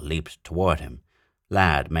 Earl leaped toward him.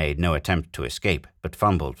 Ladd made no attempt to escape, but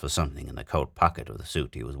fumbled for something in the coat pocket of the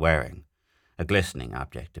suit he was wearing. A glistening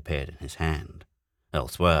object appeared in his hand. Earl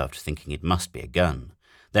swerved, thinking it must be a gun.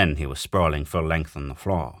 Then he was sprawling full length on the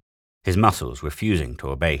floor, his muscles refusing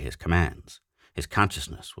to obey his commands. His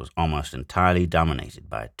consciousness was almost entirely dominated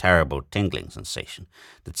by a terrible tingling sensation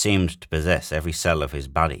that seemed to possess every cell of his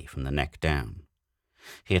body from the neck down.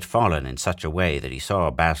 He had fallen in such a way that he saw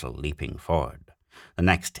Basil leaping forward. The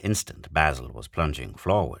next instant, Basil was plunging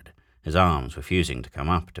forward, his arms refusing to come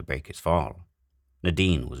up to break his fall.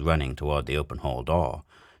 Nadine was running toward the open hall door.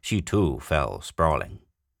 She too fell sprawling.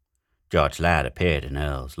 George Ladd appeared in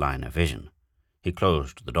Earl's line of vision. He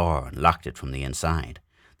closed the door and locked it from the inside,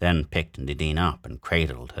 then picked Nadine up and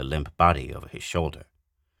cradled her limp body over his shoulder.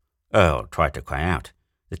 Earl tried to cry out.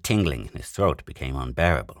 The tingling in his throat became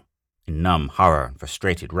unbearable. In numb horror and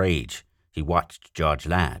frustrated rage, he watched George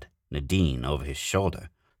Ladd, Nadine over his shoulder,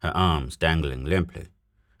 her arms dangling limply.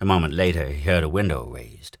 A moment later, he heard a window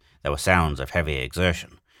raised. There were sounds of heavy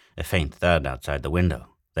exertion, a faint thud outside the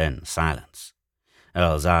window, then silence.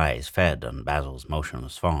 Earl's eyes fed on Basil's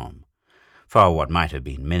motionless form. For what might have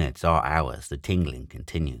been minutes or hours, the tingling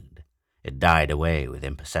continued. It died away with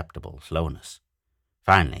imperceptible slowness.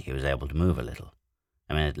 Finally, he was able to move a little.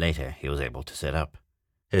 A minute later, he was able to sit up.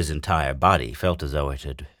 His entire body felt as though it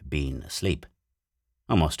had been asleep.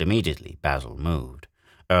 Almost immediately, Basil moved.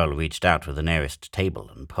 Earl reached out to the nearest table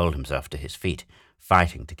and pulled himself to his feet,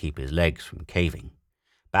 fighting to keep his legs from caving.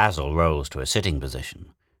 Basil rose to a sitting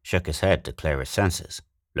position, shook his head to clear his senses,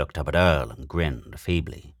 looked up at Earl and grinned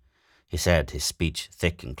feebly. He said, his speech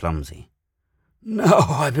thick and clumsy, "No,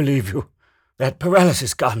 I believe you. That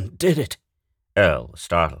paralysis gun did it." Earl was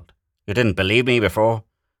startled. "You didn't believe me before?"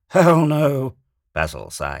 "Hell no," Basil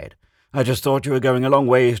sighed. "I just thought you were going a long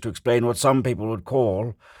ways to explain what some people would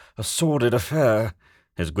call a sordid affair."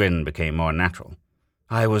 His grin became more natural.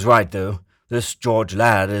 "I was right, though. This George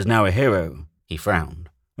Ladd is now a hero." He frowned.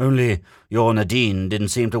 "Only your Nadine didn't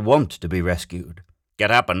seem to want to be rescued."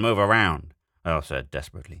 "Get up and move around," Earl said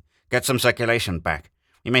desperately. "Get some circulation back.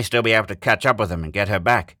 You may still be able to catch up with them and get her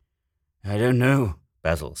back." "I don't know,"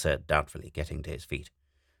 Basil said doubtfully, getting to his feet.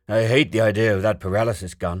 "I hate the idea of that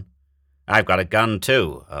paralysis gun." "I've got a gun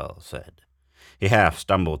too," Earl said. He half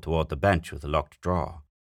stumbled toward the bench with the locked drawer.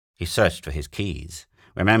 He searched for his keys,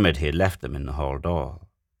 remembered he had left them in the hall door.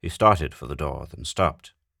 He started for the door, then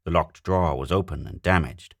stopped. The locked drawer was open and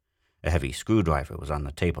damaged. A heavy screwdriver was on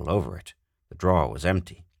the table over it. The drawer was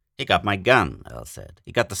empty. "He got my gun," Earl said.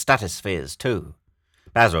 "He got the statospheres too."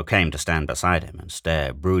 Basil came to stand beside him and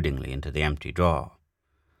stare broodingly into the empty drawer.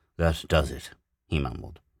 "That does it," he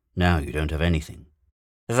mumbled. "Now you don't have anything."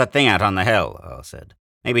 "There's that thing out on the hill," Earl said.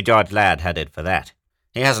 "Maybe George Ladd had it for that.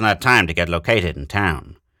 He hasn't had time to get located in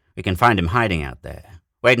town. We can find him hiding out there.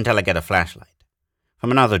 Wait until I get a flashlight."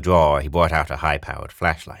 From another drawer he brought out a high-powered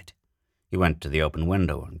flashlight. He went to the open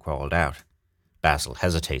window and crawled out. Basil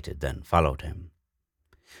hesitated, then followed him.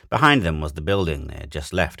 Behind them was the building they had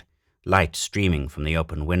just left, light streaming from the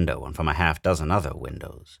open window and from a half-dozen other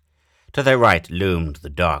windows. To their right loomed the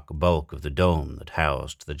dark bulk of the dome that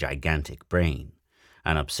housed the gigantic brain,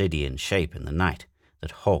 an obsidian shape in the night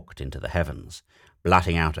that hawked into the heavens,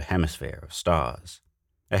 blotting out a hemisphere of stars.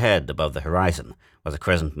 Ahead, above the horizon, was a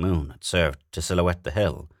crescent moon that served to silhouette the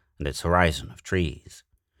hill and its horizon of trees.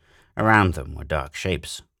 Around them were dark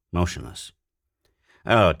shapes, motionless.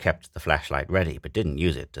 Earl kept the flashlight ready, but didn't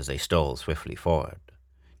use it as they stole swiftly forward.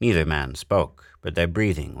 Neither man spoke, but their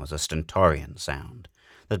breathing was a stentorian sound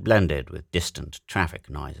that blended with distant traffic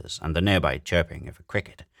noises and the nearby chirping of a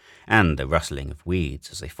cricket, and the rustling of weeds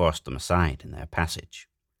as they forced them aside in their passage.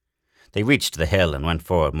 They reached the hill and went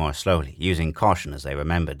forward more slowly, using caution as they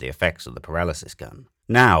remembered the effects of the paralysis gun.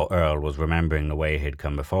 Now Earl was remembering the way he had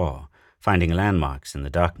come before, finding landmarks in the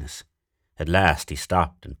darkness. At last he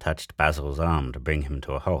stopped and touched Basil's arm to bring him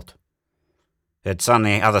to a halt. "It's on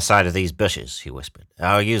the other side of these bushes," he whispered.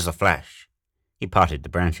 "I'll use the flash." He parted the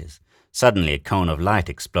branches. Suddenly a cone of light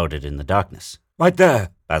exploded in the darkness. "Right there,"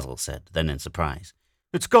 Basil said, then in surprise.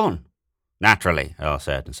 "It's gone." "Naturally," Earl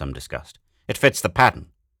said in some disgust. "It fits the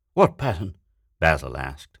pattern." "What pattern?" Basil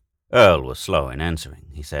asked. Earl was slow in answering.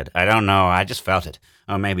 He said, "I don't know, I just felt it.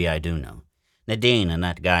 Or maybe I do know. Nadine and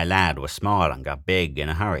that guy Ladd were small and got big in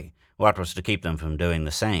a hurry. What was to keep them from doing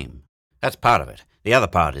the same? That's part of it. The other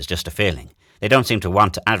part is just a feeling. They don't seem to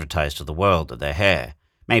want to advertise to the world that they're here.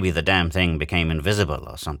 Maybe the damn thing became invisible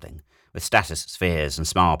or something. With status spheres and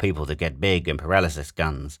small people that get big and paralysis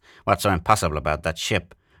guns. What's so impossible about that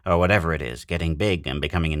ship, or whatever it is, getting big and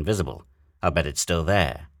becoming invisible? I'll bet it's still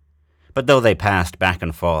there." But though they passed back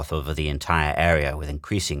and forth over the entire area with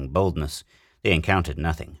increasing boldness, they encountered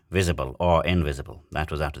nothing, visible or invisible,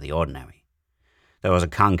 that was out of the ordinary. There was a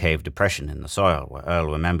concave depression in the soil where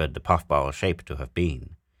Earl remembered the puffball shape to have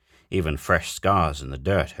been, even fresh scars in the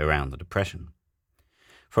dirt around the depression.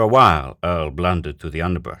 For a while, Earl blundered through the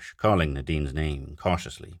underbrush, calling Nadine's name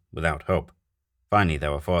cautiously, without hope. Finally, they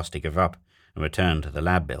were forced to give up and return to the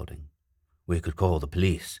lab building. "We could call the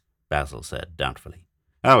police," Basil said doubtfully.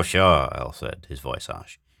 "Oh, sure," Earl said, his voice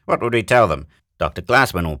harsh. "What would we tell them? Dr.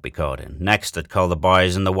 Glassman won't be called in. Next, they'd call the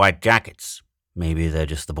boys in the white jackets." "Maybe they're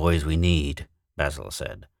just the boys we need," Basil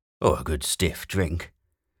said. "Or a good stiff drink.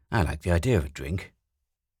 I like the idea of a drink."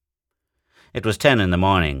 It was 10 in the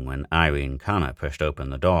morning when Irene Connor pushed open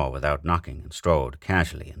the door without knocking and strolled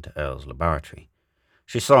casually into Earl's laboratory.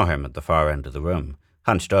 She saw him at the far end of the room,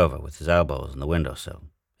 hunched over with his elbows on the windowsill,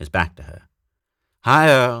 his back to her. "Hi,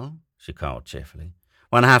 Earl," she called cheerfully.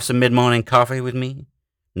 "Want to have some mid-morning coffee with me?"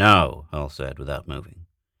 "No," Earl said without moving.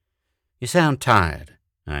 "You sound tired,"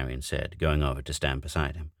 Irene said, going over to stand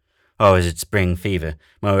beside him. "Or is it spring fever,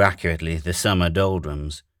 more accurately, the summer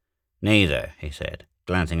doldrums?" "Neither," he said,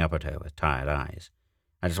 glancing up at her with tired eyes.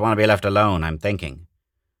 "I just want to be left alone, I'm thinking."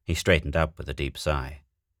 He straightened up with a deep sigh.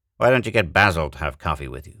 "Why don't you get Basil to have coffee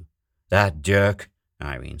with you?" "That jerk,"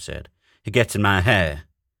 Irene said. "He gets in my hair."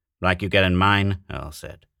 "Like you get in mine?" Earl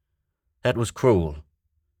said. "That was cruel."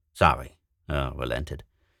 "Sorry," Earl relented.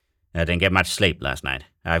 "I didn't get much sleep last night.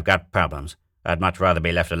 I've got problems. I'd much rather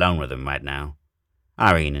be left alone with him right now.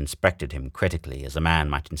 Irene inspected him critically as a man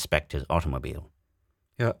might inspect his automobile.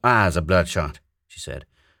 Your eyes are bloodshot, she said.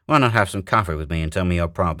 Why not have some coffee with me and tell me your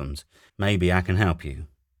problems? Maybe I can help you.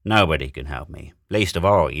 Nobody can help me, least of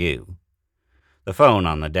all you. The phone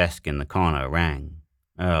on the desk in the corner rang.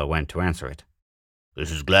 Earl went to answer it.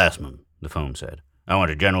 This is Glassman, the phone said. I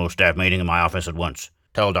want a general staff meeting in my office at once.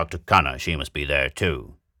 Tell Dr. Connor she must be there,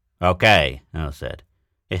 too. Okay, Earl said.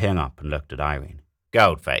 He hung up and looked at Irene.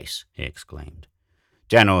 Goldface, he exclaimed.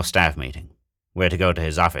 General staff meeting. We're to go to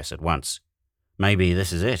his office at once. Maybe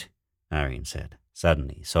this is it, Irene said,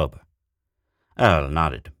 suddenly sober. Earl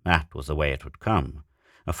nodded. That was the way it would come.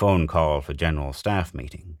 A phone call for general staff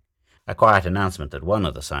meeting. A quiet announcement that one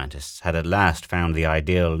of the scientists had at last found the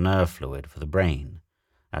ideal nerve fluid for the brain.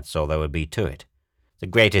 That's all there would be to it. The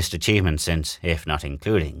greatest achievement since, if not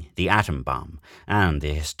including, the atom bomb, and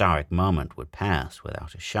the historic moment would pass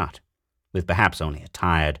without a shot, with perhaps only a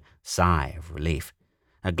tired sigh of relief,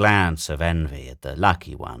 a glance of envy at the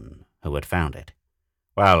lucky one who had found it.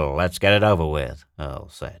 Well, let's get it over with, Earl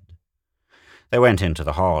said. They went into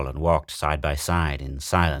the hall and walked side by side in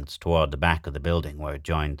silence toward the back of the building where it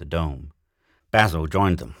joined the dome. Basil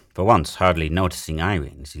joined them, for once hardly noticing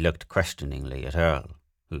Irene as he looked questioningly at Earl,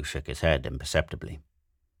 who shook his head imperceptibly.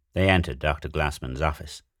 They entered Dr. Glassman's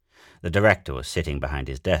office. The director was sitting behind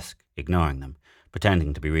his desk, ignoring them,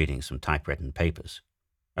 pretending to be reading some typewritten papers.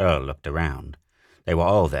 Earl looked around. They were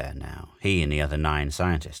all there now, he and the other 9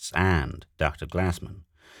 scientists, and Dr. Glassman.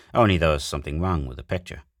 Only there was something wrong with the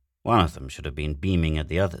picture. One of them should have been beaming at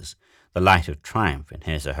the others, the light of triumph in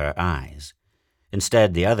his or her eyes.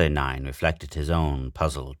 Instead, the other 9 reflected his own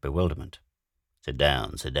puzzled bewilderment. Sit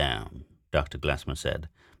down, Dr. Glassman said,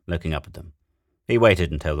 looking up at them. He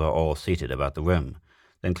waited until they were all seated about the room,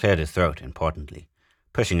 then cleared his throat importantly,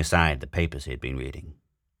 pushing aside the papers he had been reading.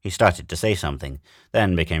 He started to say something,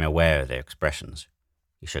 then became aware of their expressions.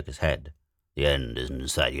 He shook his head. The end isn't in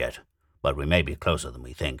sight yet, but we may be closer than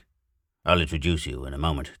we think. I'll introduce you in a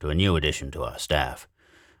moment to a new addition to our staff,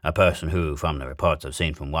 a person who, from the reports I've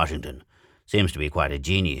seen from Washington, seems to be quite a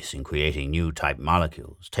genius in creating new type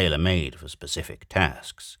molecules tailor-made for specific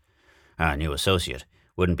tasks. Our new associate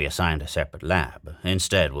wouldn't be assigned a separate lab.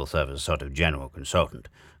 Instead, will serve as a sort of general consultant,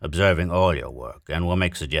 observing all your work, and will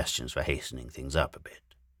make suggestions for hastening things up a bit.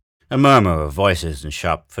 A murmur of voices and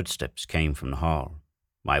sharp footsteps came from the hall.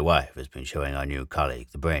 My wife has been showing our new colleague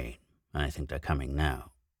the brain. I think they're coming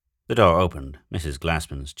now. The door opened. Mrs.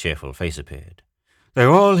 Glassman's cheerful face appeared.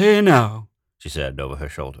 They're all here now, she said over her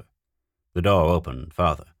shoulder. The door opened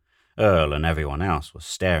farther. Earl and everyone else was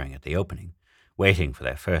staring at the opening, waiting for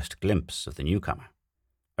their first glimpse of the newcomer.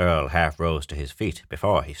 Earl half rose to his feet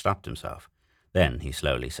before he stopped himself. Then he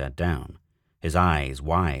slowly sat down, his eyes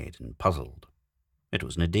wide and puzzled. It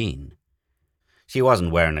was Nadine. She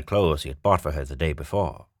wasn't wearing the clothes he had bought for her the day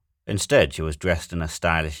before. Instead, she was dressed in a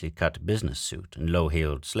stylishly cut business suit and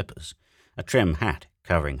low-heeled slippers, a trim hat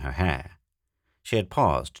covering her hair. She had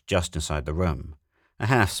paused just inside the room, a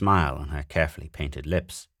half-smile on her carefully painted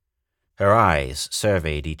lips. Her eyes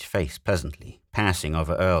surveyed each face pleasantly, passing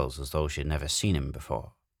over Earl's as though she had never seen him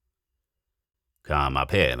before. Come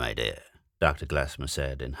up here, my dear, Dr. Glassman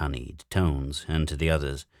said in honeyed tones, and to the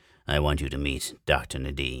others, I want you to meet Dr.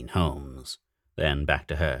 Nadine Holmes. Then back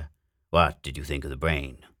to her. What did you think of the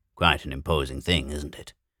brain? Quite an imposing thing, isn't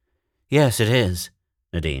it? Yes, it is,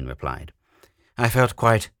 Nadine replied. I felt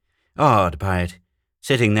quite awed by it,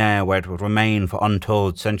 sitting there where it would remain for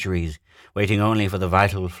untold centuries, waiting only for the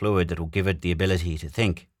vital fluid that will give it the ability to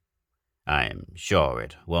think. I'm sure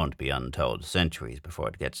it won't be untold centuries before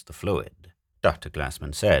it gets the fluid, Dr.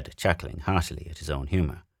 Glassman said, chuckling heartily at his own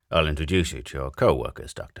humor. I'll introduce you to your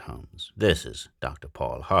co-workers, Dr. Holmes. This is Dr.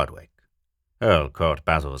 Paul Hardwick. Earl caught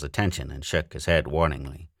Basil's attention and shook his head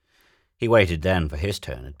warningly. He waited then for his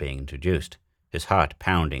turn at being introduced, his heart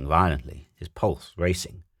pounding violently, his pulse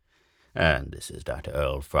racing. And this is Dr.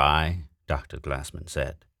 Earl Fry, Dr. Glassman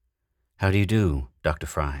said. How do you do, Dr.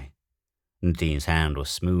 Fry? Nadine's hand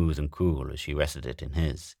was smooth and cool as she rested it in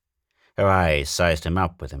his. Her eyes sized him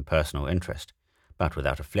up with impersonal interest, but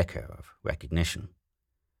without a flicker of recognition.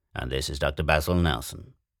 And this is Dr. Basil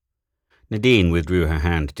Nelson. Nadine withdrew her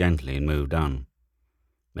hand gently and moved on.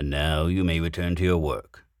 And now you may return to your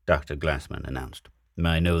work, Dr. Glassman announced.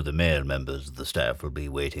 I know the male members of the staff will be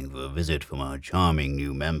waiting for a visit from our charming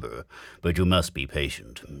new member, but you must be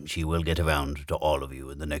patient. She will get around to all of you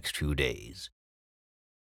in the next few days.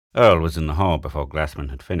 Earl was in the hall before Glassman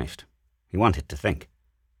had finished. He wanted to think.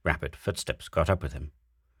 Rapid footsteps caught up with him.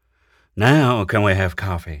 Now can we have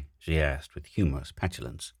coffee? She asked with humorous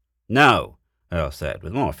petulance. No, Earl said,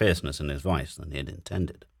 with more fierceness in his voice than he had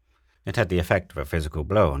intended. It had the effect of a physical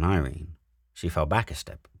blow on Irene. She fell back a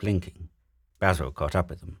step, blinking. Basil caught up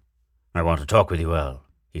with him. "I want to talk with you, Earl,"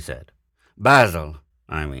 he said. "Basil,"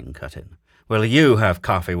 Irene cut in, "will you have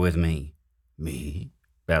coffee with me?" "Me?"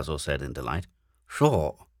 Basil said in delight.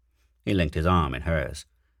 "Sure." He linked his arm in hers.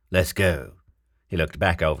 "Let's go." He looked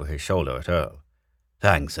back over his shoulder at Earl.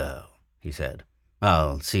 "Thanks, Earl," he said.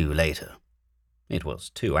 "I'll see you later." It was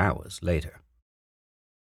 2 hours later.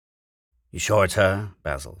 "You sure it's her?"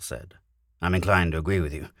 Basil said. "I'm inclined to agree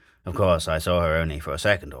with you. Of course, I saw her only for a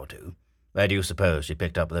second or two. Where do you suppose she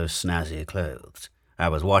picked up those snazzy clothes? I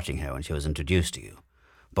was watching her when she was introduced to you.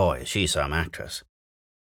 Boy, is she some actress."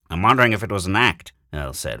 "I'm wondering if it was an act,"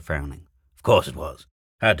 Earl said, frowning. "Of course it was.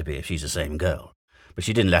 Had to be if she's the same girl. But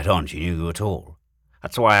she didn't let on she knew you at all."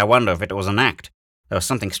 "That's why I wonder if it was an act. There was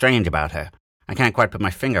something strange about her. I can't quite put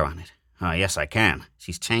my finger on it. Oh, yes, I can.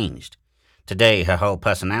 She's changed. Today, her whole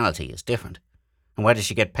personality is different. And where does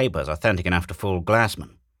she get papers authentic enough to fool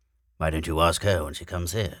Glassman?" "Why don't you ask her when she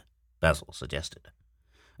comes here?" Basil suggested.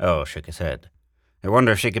 Earl shook his head. "I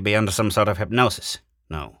wonder if she could be under some sort of hypnosis.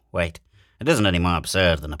 No, wait. It isn't any more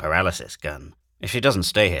absurd than a paralysis gun. If she doesn't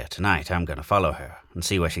stay here tonight, I'm going to follow her and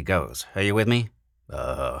see where she goes. Are you with me?"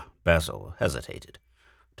 Basil hesitated.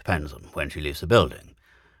 "Depends on when she leaves the building.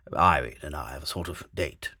 Irene and I have a sort of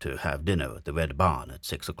date to have dinner at the Red Barn at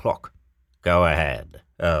 6 o'clock. "Go ahead,"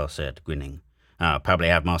 Earl said, grinning. "I'll probably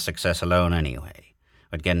have more success alone anyway.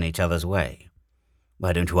 We'd get in each other's way."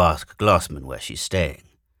 "Why don't you ask Glassman where she's staying?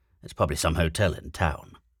 There's probably some hotel in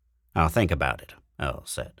town." "I'll think about it," Earl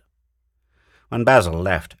said. When Basil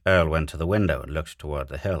left, Earl went to the window and looked toward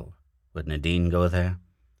the hill. Would Nadine go there?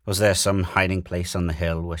 Was there some hiding place on the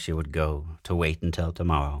hill where she would go to wait until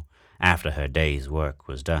tomorrow, after her day's work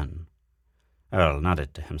was done? Earl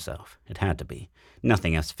nodded to himself. It had to be.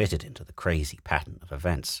 Nothing else fitted into the crazy pattern of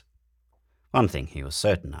events. One thing he was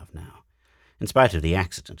certain of now. In spite of the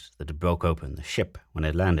accident that had broke open the ship when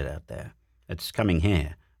it landed out there, its coming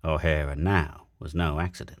here, or here and now, was no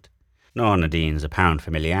accident. Nor Nadine's apparent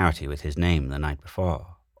familiarity with his name the night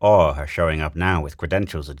before, or her showing up now with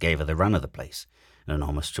credentials that gave her the run of the place in an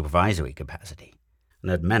almost supervisory capacity,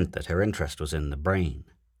 and had meant that her interest was in the brain.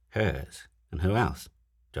 Hers. And who else?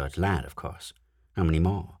 George Ladd, of course. How many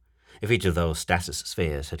more? If each of those status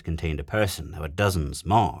spheres had contained a person, there were dozens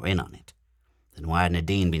more in on it. Then why had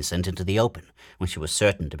Nadine been sent into the open when she was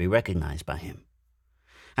certain to be recognized by him?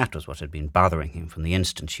 That was what had been bothering him from the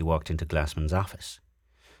instant she walked into Glassman's office.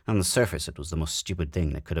 On the surface, it was the most stupid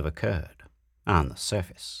thing that could have occurred. On the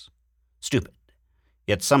surface. Stupid.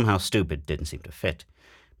 Yet somehow stupid didn't seem to fit.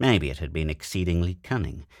 Maybe it had been exceedingly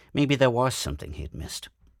cunning. Maybe there was something he had missed.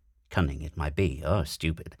 Cunning it might be, or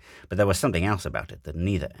stupid, but there was something else about it that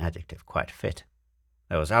neither adjective quite fit.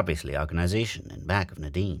 There was obviously organization in back of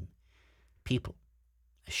Nadine. People.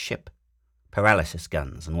 A ship. Paralysis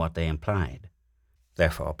guns and what they implied.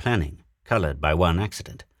 Therefore planning, colored by one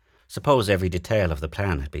accident. Suppose every detail of the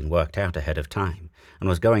plan had been worked out ahead of time and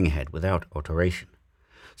was going ahead without alteration.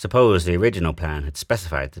 Suppose the original plan had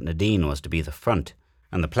specified that Nadine was to be the front,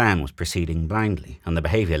 and the plan was proceeding blindly on the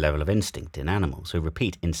behavior level of instinct in animals who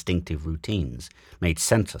repeat instinctive routines made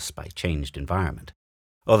senseless by changed environment,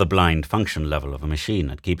 or the blind function level of a machine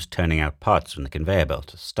that keeps turning out parts when the conveyor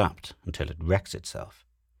belt is stopped until it wrecks itself.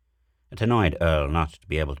 It annoyed Earl not to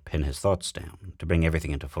be able to pin his thoughts down, to bring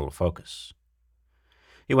everything into full focus.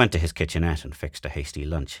 He went to his kitchenette and fixed a hasty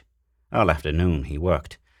lunch. All afternoon he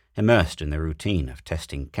worked, immersed in the routine of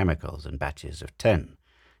testing chemicals in batches of 10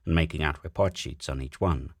 and making out report sheets on each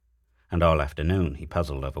one. And all afternoon he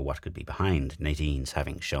puzzled over what could be behind Nadine's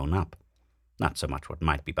having shown up. Not so much what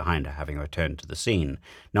might be behind her having returned to the scene,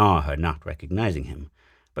 nor her not recognizing him,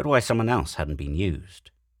 but why someone else hadn't been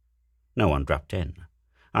used. No one dropped in.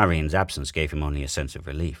 Irene's absence gave him only a sense of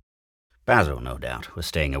relief. Basil, no doubt, was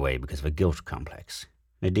staying away because of a guilt complex.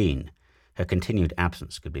 Nadine, her continued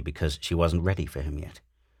absence could be because she wasn't ready for him yet.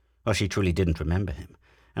 Or she truly didn't remember him,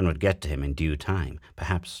 and would get to him in due time,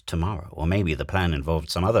 perhaps tomorrow, or maybe the plan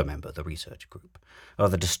involved some other member of the research group, or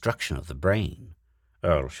the destruction of the brain.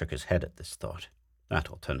 Earl shook his head at this thought. That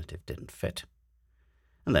alternative didn't fit.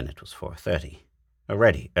 And then it was 4:30.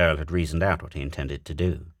 Already Earl had reasoned out what he intended to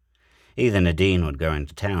do. Either Nadine would go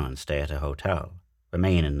into town and stay at a hotel,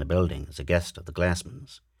 remain in the building as a guest of the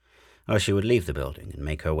Glassmans, or she would leave the building and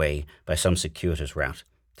make her way by some circuitous route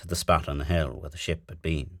to the spot on the hill where the ship had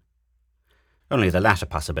been. Only the latter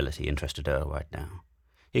possibility interested Earl right now.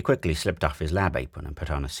 He quickly slipped off his lab apron and put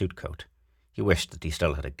on a suit coat. He wished that he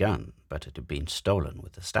still had a gun, but it had been stolen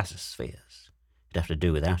with the stasis spheres. He'd have to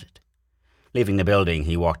do without it. Leaving the building,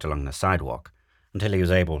 he walked along the sidewalk until he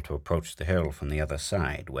was able to approach the hill from the other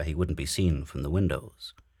side where he wouldn't be seen from the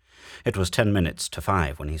windows. It was 10 minutes to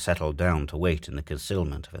 5 when he settled down to wait in the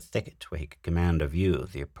concealment of a thicket where he could command a view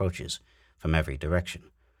of the approaches from every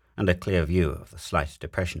direction, and a clear view of the slight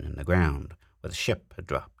depression in the ground where the ship had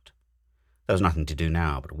dropped. There was nothing to do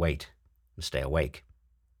now but wait and stay awake.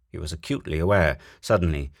 He was acutely aware,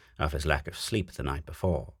 suddenly, of his lack of sleep the night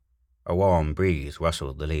before. A warm breeze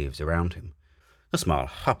rustled the leaves around him. A small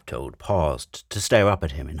hop-toad paused to stare up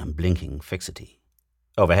at him in unblinking fixity.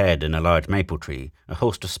 Overhead, in a large maple tree, a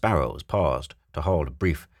host of sparrows paused to hold a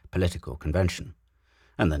brief political convention.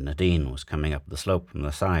 And then Nadine was coming up the slope from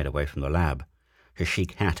the side away from the lab. Her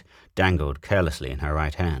chic hat dangled carelessly in her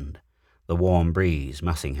right hand, the warm breeze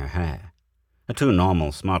mussing her hair. A too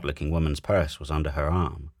normal, smart-looking woman's purse was under her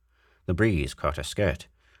arm. The breeze caught her skirt,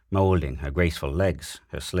 moulding her graceful legs,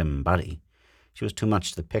 her slim body. She was too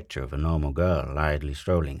much the picture of a normal girl idly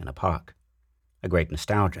strolling in a park. A great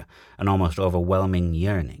nostalgia, an almost overwhelming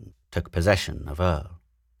yearning, took possession of Earl.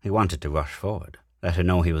 He wanted to rush forward, let her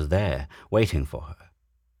know he was there, waiting for her.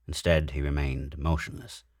 Instead, he remained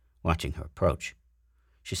motionless, watching her approach.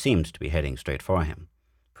 She seemed to be heading straight for him.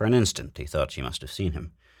 For an instant he thought she must have seen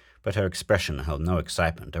him, but her expression held no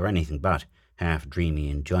excitement or anything but half-dreamy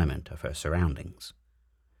enjoyment of her surroundings.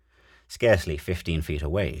 Scarcely 15 feet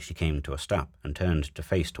away, she came to a stop and turned to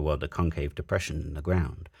face toward the concave depression in the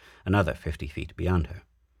ground, another 50 feet beyond her.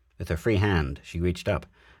 With her free hand, she reached up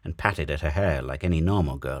and patted at her hair like any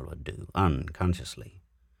normal girl would do, unconsciously.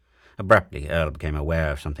 Abruptly, Earl became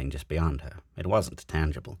aware of something just beyond her. It wasn't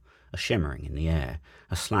tangible, a shimmering in the air,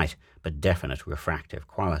 a slight but definite refractive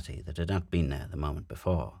quality that had not been there the moment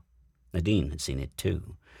before. Nadine had seen it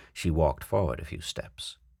too. She walked forward a few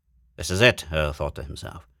steps. "This is it," Earl thought to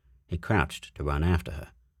himself. He crouched to run after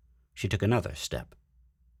her. She took another step.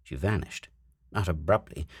 She vanished, not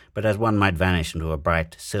abruptly, but as one might vanish into a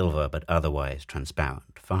bright silver but otherwise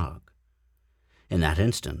transparent fog. In that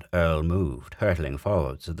instant, Earl moved, hurtling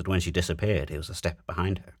forward, so that when she disappeared, he was a step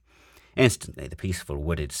behind her. Instantly, the peaceful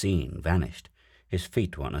wooded scene vanished. His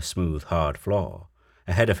feet were on a smooth, hard floor.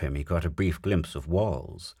 Ahead of him, he caught a brief glimpse of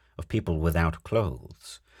walls, of people without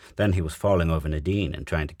clothes. Then he was falling over Nadine and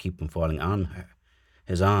trying to keep from falling on her.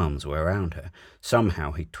 His arms were around her.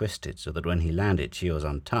 Somehow he twisted so that when he landed, she was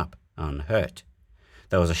on top, unhurt.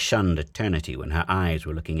 There was a shunned eternity when her eyes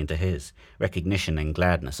were looking into his, recognition and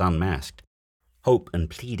gladness unmasked. Hope and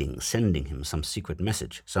pleading sending him some secret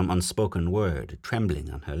message, some unspoken word trembling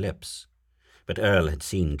on her lips. But Earl had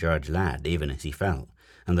seen George Ladd even as he fell,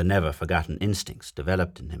 and the never-forgotten instincts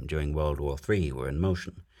developed in him during World War III were in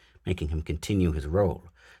motion, making him continue his role,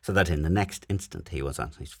 so that in the next instant he was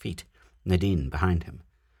on his feet, Nadine behind him.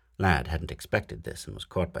 Ladd hadn't expected this and was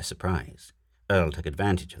caught by surprise. Earl took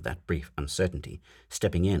advantage of that brief uncertainty,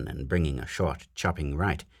 stepping in and bringing a short, chopping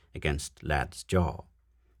right against Ladd's jaw.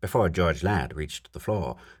 Before George Ladd reached the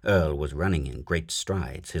floor, Earl was running in great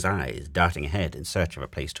strides, his eyes darting ahead in search of a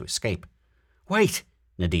place to escape. "Wait!"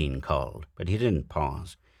 Nadine called, but he didn't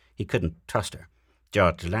pause. He couldn't trust her.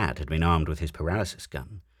 George Ladd had been armed with his paralysis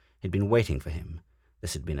gun. He'd been waiting for him.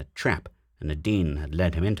 This had been a trap, and Nadine had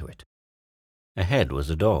led him into it. Ahead was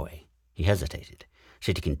a doorway. He hesitated.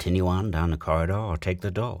 Should he continue on down the corridor or take the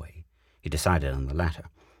doorway? He decided on the latter.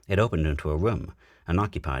 It opened into a room,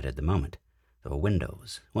 unoccupied at the moment. There were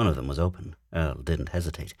windows. One of them was open. Earl didn't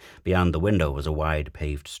hesitate. Beyond the window was a wide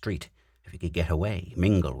paved street. If he could get away,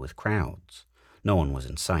 mingle with crowds. No one was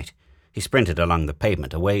in sight. He sprinted along the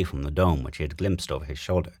pavement, away from the dome which he had glimpsed over his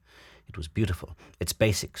shoulder. It was beautiful, its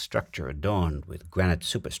basic structure adorned with granite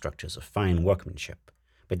superstructures of fine workmanship.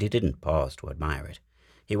 But he didn't pause to admire it.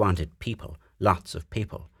 He wanted people, lots of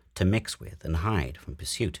people, to mix with and hide from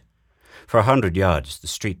pursuit. For 100 yards the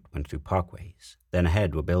street went through parkways. Then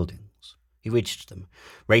ahead were buildings. He reached them,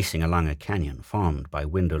 racing along a canyon formed by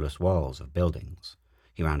windowless walls of buildings.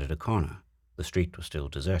 He rounded a corner. The street was still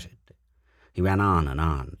deserted. He ran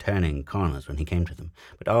on, turning corners when he came to them,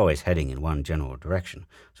 but always heading in one general direction,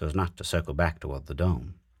 so as not to circle back toward the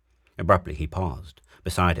dome. Abruptly he paused.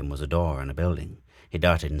 Beside him was a door in a building. He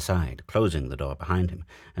darted inside, closing the door behind him,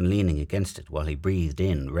 and leaning against it while he breathed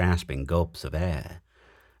in rasping gulps of air.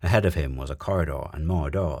 Ahead of him was a corridor and more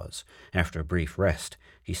doors. After a brief rest,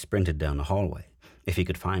 he sprinted down the hallway. If he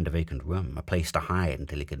could find a vacant room, a place to hide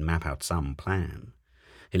until he could map out some plan.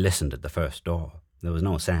 He listened at the first door. There was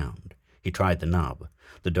no sound. He tried the knob.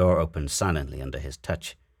 The door opened silently under his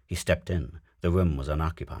touch. He stepped in. The room was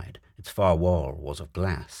unoccupied. Its far wall was of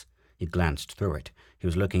glass. He glanced through it. He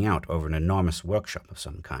was looking out over an enormous workshop of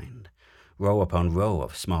some kind. Row upon row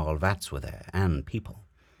of small vats were there, and people.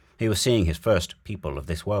 He was seeing his first people of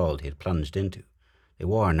this world he had plunged into. They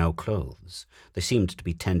wore no clothes. They seemed to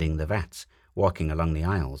be tending the vats, walking along the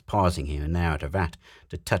aisles, pausing here and there at a vat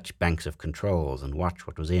to touch banks of controls and watch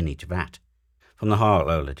what was in each vat. From the hall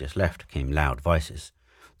Earl had just left came loud voices.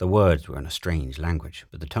 The words were in a strange language,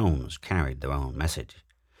 but the tones carried their own message.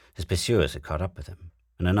 His pursuers had caught up with him.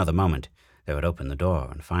 In another moment, they would open the door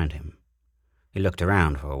and find him. He looked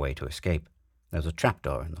around for a way to escape. There was a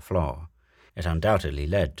trapdoor in the floor. It undoubtedly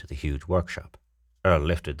led to the huge workshop. Earl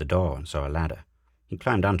lifted the door and saw a ladder. He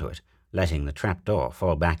climbed onto it, letting the trapdoor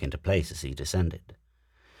fall back into place as he descended.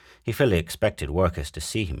 He fully expected workers to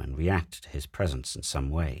see him and react to his presence in some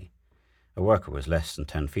way. A worker was less than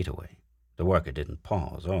 10 feet away. The worker didn't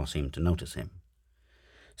pause or seem to notice him.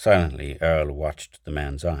 Silently, Earl watched the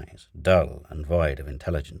man's eyes, dull and void of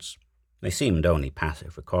intelligence. They seemed only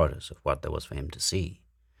passive recorders of what there was for him to see.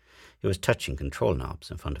 He was touching control knobs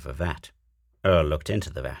in front of a vat. Earl looked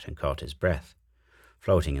into the vat and caught his breath.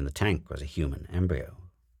 Floating in the tank was a human embryo.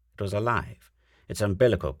 It was alive, its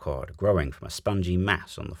umbilical cord growing from a spongy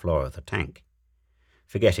mass on the floor of the tank.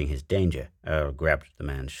 Forgetting his danger, Earl grabbed the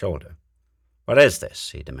man's shoulder. "What is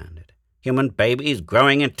this?" he demanded. "Human babies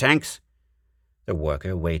growing in tanks?" The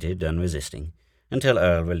worker waited unresisting until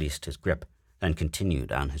Earl released his grip, then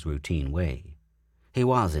continued on his routine way. He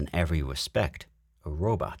was in every respect a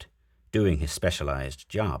robot, doing his specialized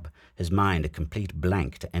job, his mind a complete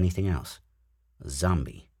blank to anything else. A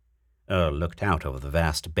zombie. Earl looked out over the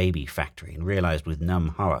vast baby factory and realized with numb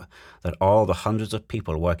horror that all the hundreds of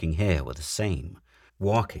people working here were the same,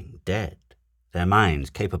 walking dead, their minds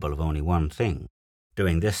capable of only one thing,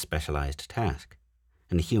 doing this specialized task.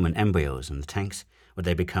 And the human embryos in the tanks, would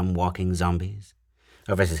they become walking zombies?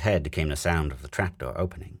 Over his head came the sound of the trapdoor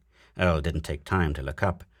opening. Earl didn't take time to look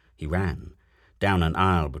up. He ran. Down an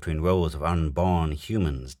aisle between rows of unborn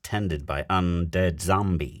humans tended by undead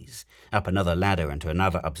zombies, up another ladder into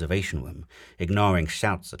another observation room, ignoring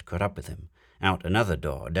shouts that caught up with him, out another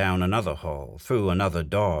door, down another hall, through another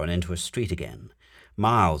door and into a street again.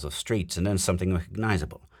 Miles of streets and then something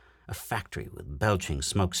recognizable, a factory with belching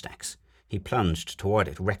smokestacks. He plunged toward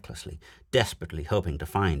it recklessly, desperately hoping to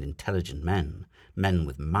find intelligent men, men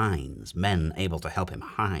with minds, men able to help him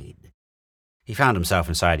hide. He found himself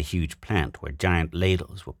inside a huge plant where giant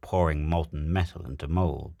ladles were pouring molten metal into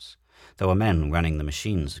molds. There were men running the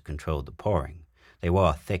machines that controlled the pouring. They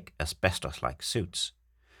wore thick, asbestos-like suits.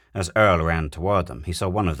 As Earl ran toward them, he saw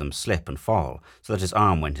one of them slip and fall so that his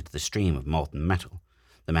arm went into the stream of molten metal.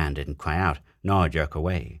 The man didn't cry out, nor jerk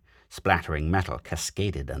away. Splattering metal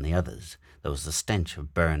cascaded on the others. There was the stench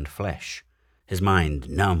of burned flesh. His mind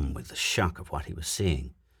numb with the shock of what he was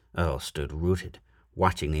seeing. Earl stood rooted,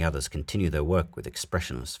 watching the others continue their work with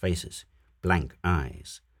expressionless faces, blank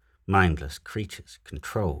eyes, mindless creatures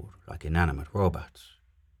controlled like inanimate robots.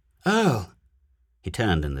 "Earl!" He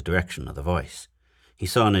turned in the direction of the voice. He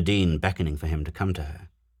saw Nadine beckoning for him to come to her.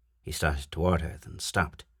 He started toward her, then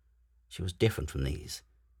stopped. She was different from these.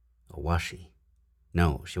 Or was she?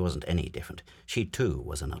 No, she wasn't any different. She, too,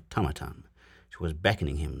 was an automaton. She was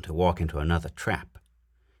beckoning him to walk into another trap.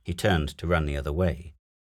 He turned to run the other way.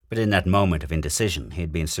 But in that moment of indecision, he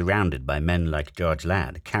had been surrounded by men like George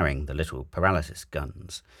Ladd carrying the little paralysis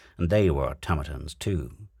guns, and they were automatons,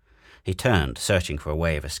 too. He turned, searching for a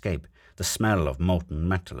way of escape, the smell of molten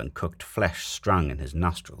metal and cooked flesh strung in his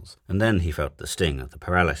nostrils, and then he felt the sting of the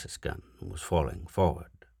paralysis gun and was falling forward.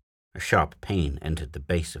 A sharp pain entered the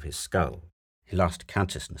base of his skull. He lost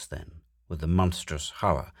consciousness then, with the monstrous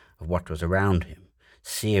horror of what was around him,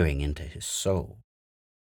 searing into his soul.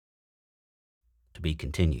 To be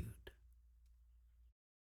continued.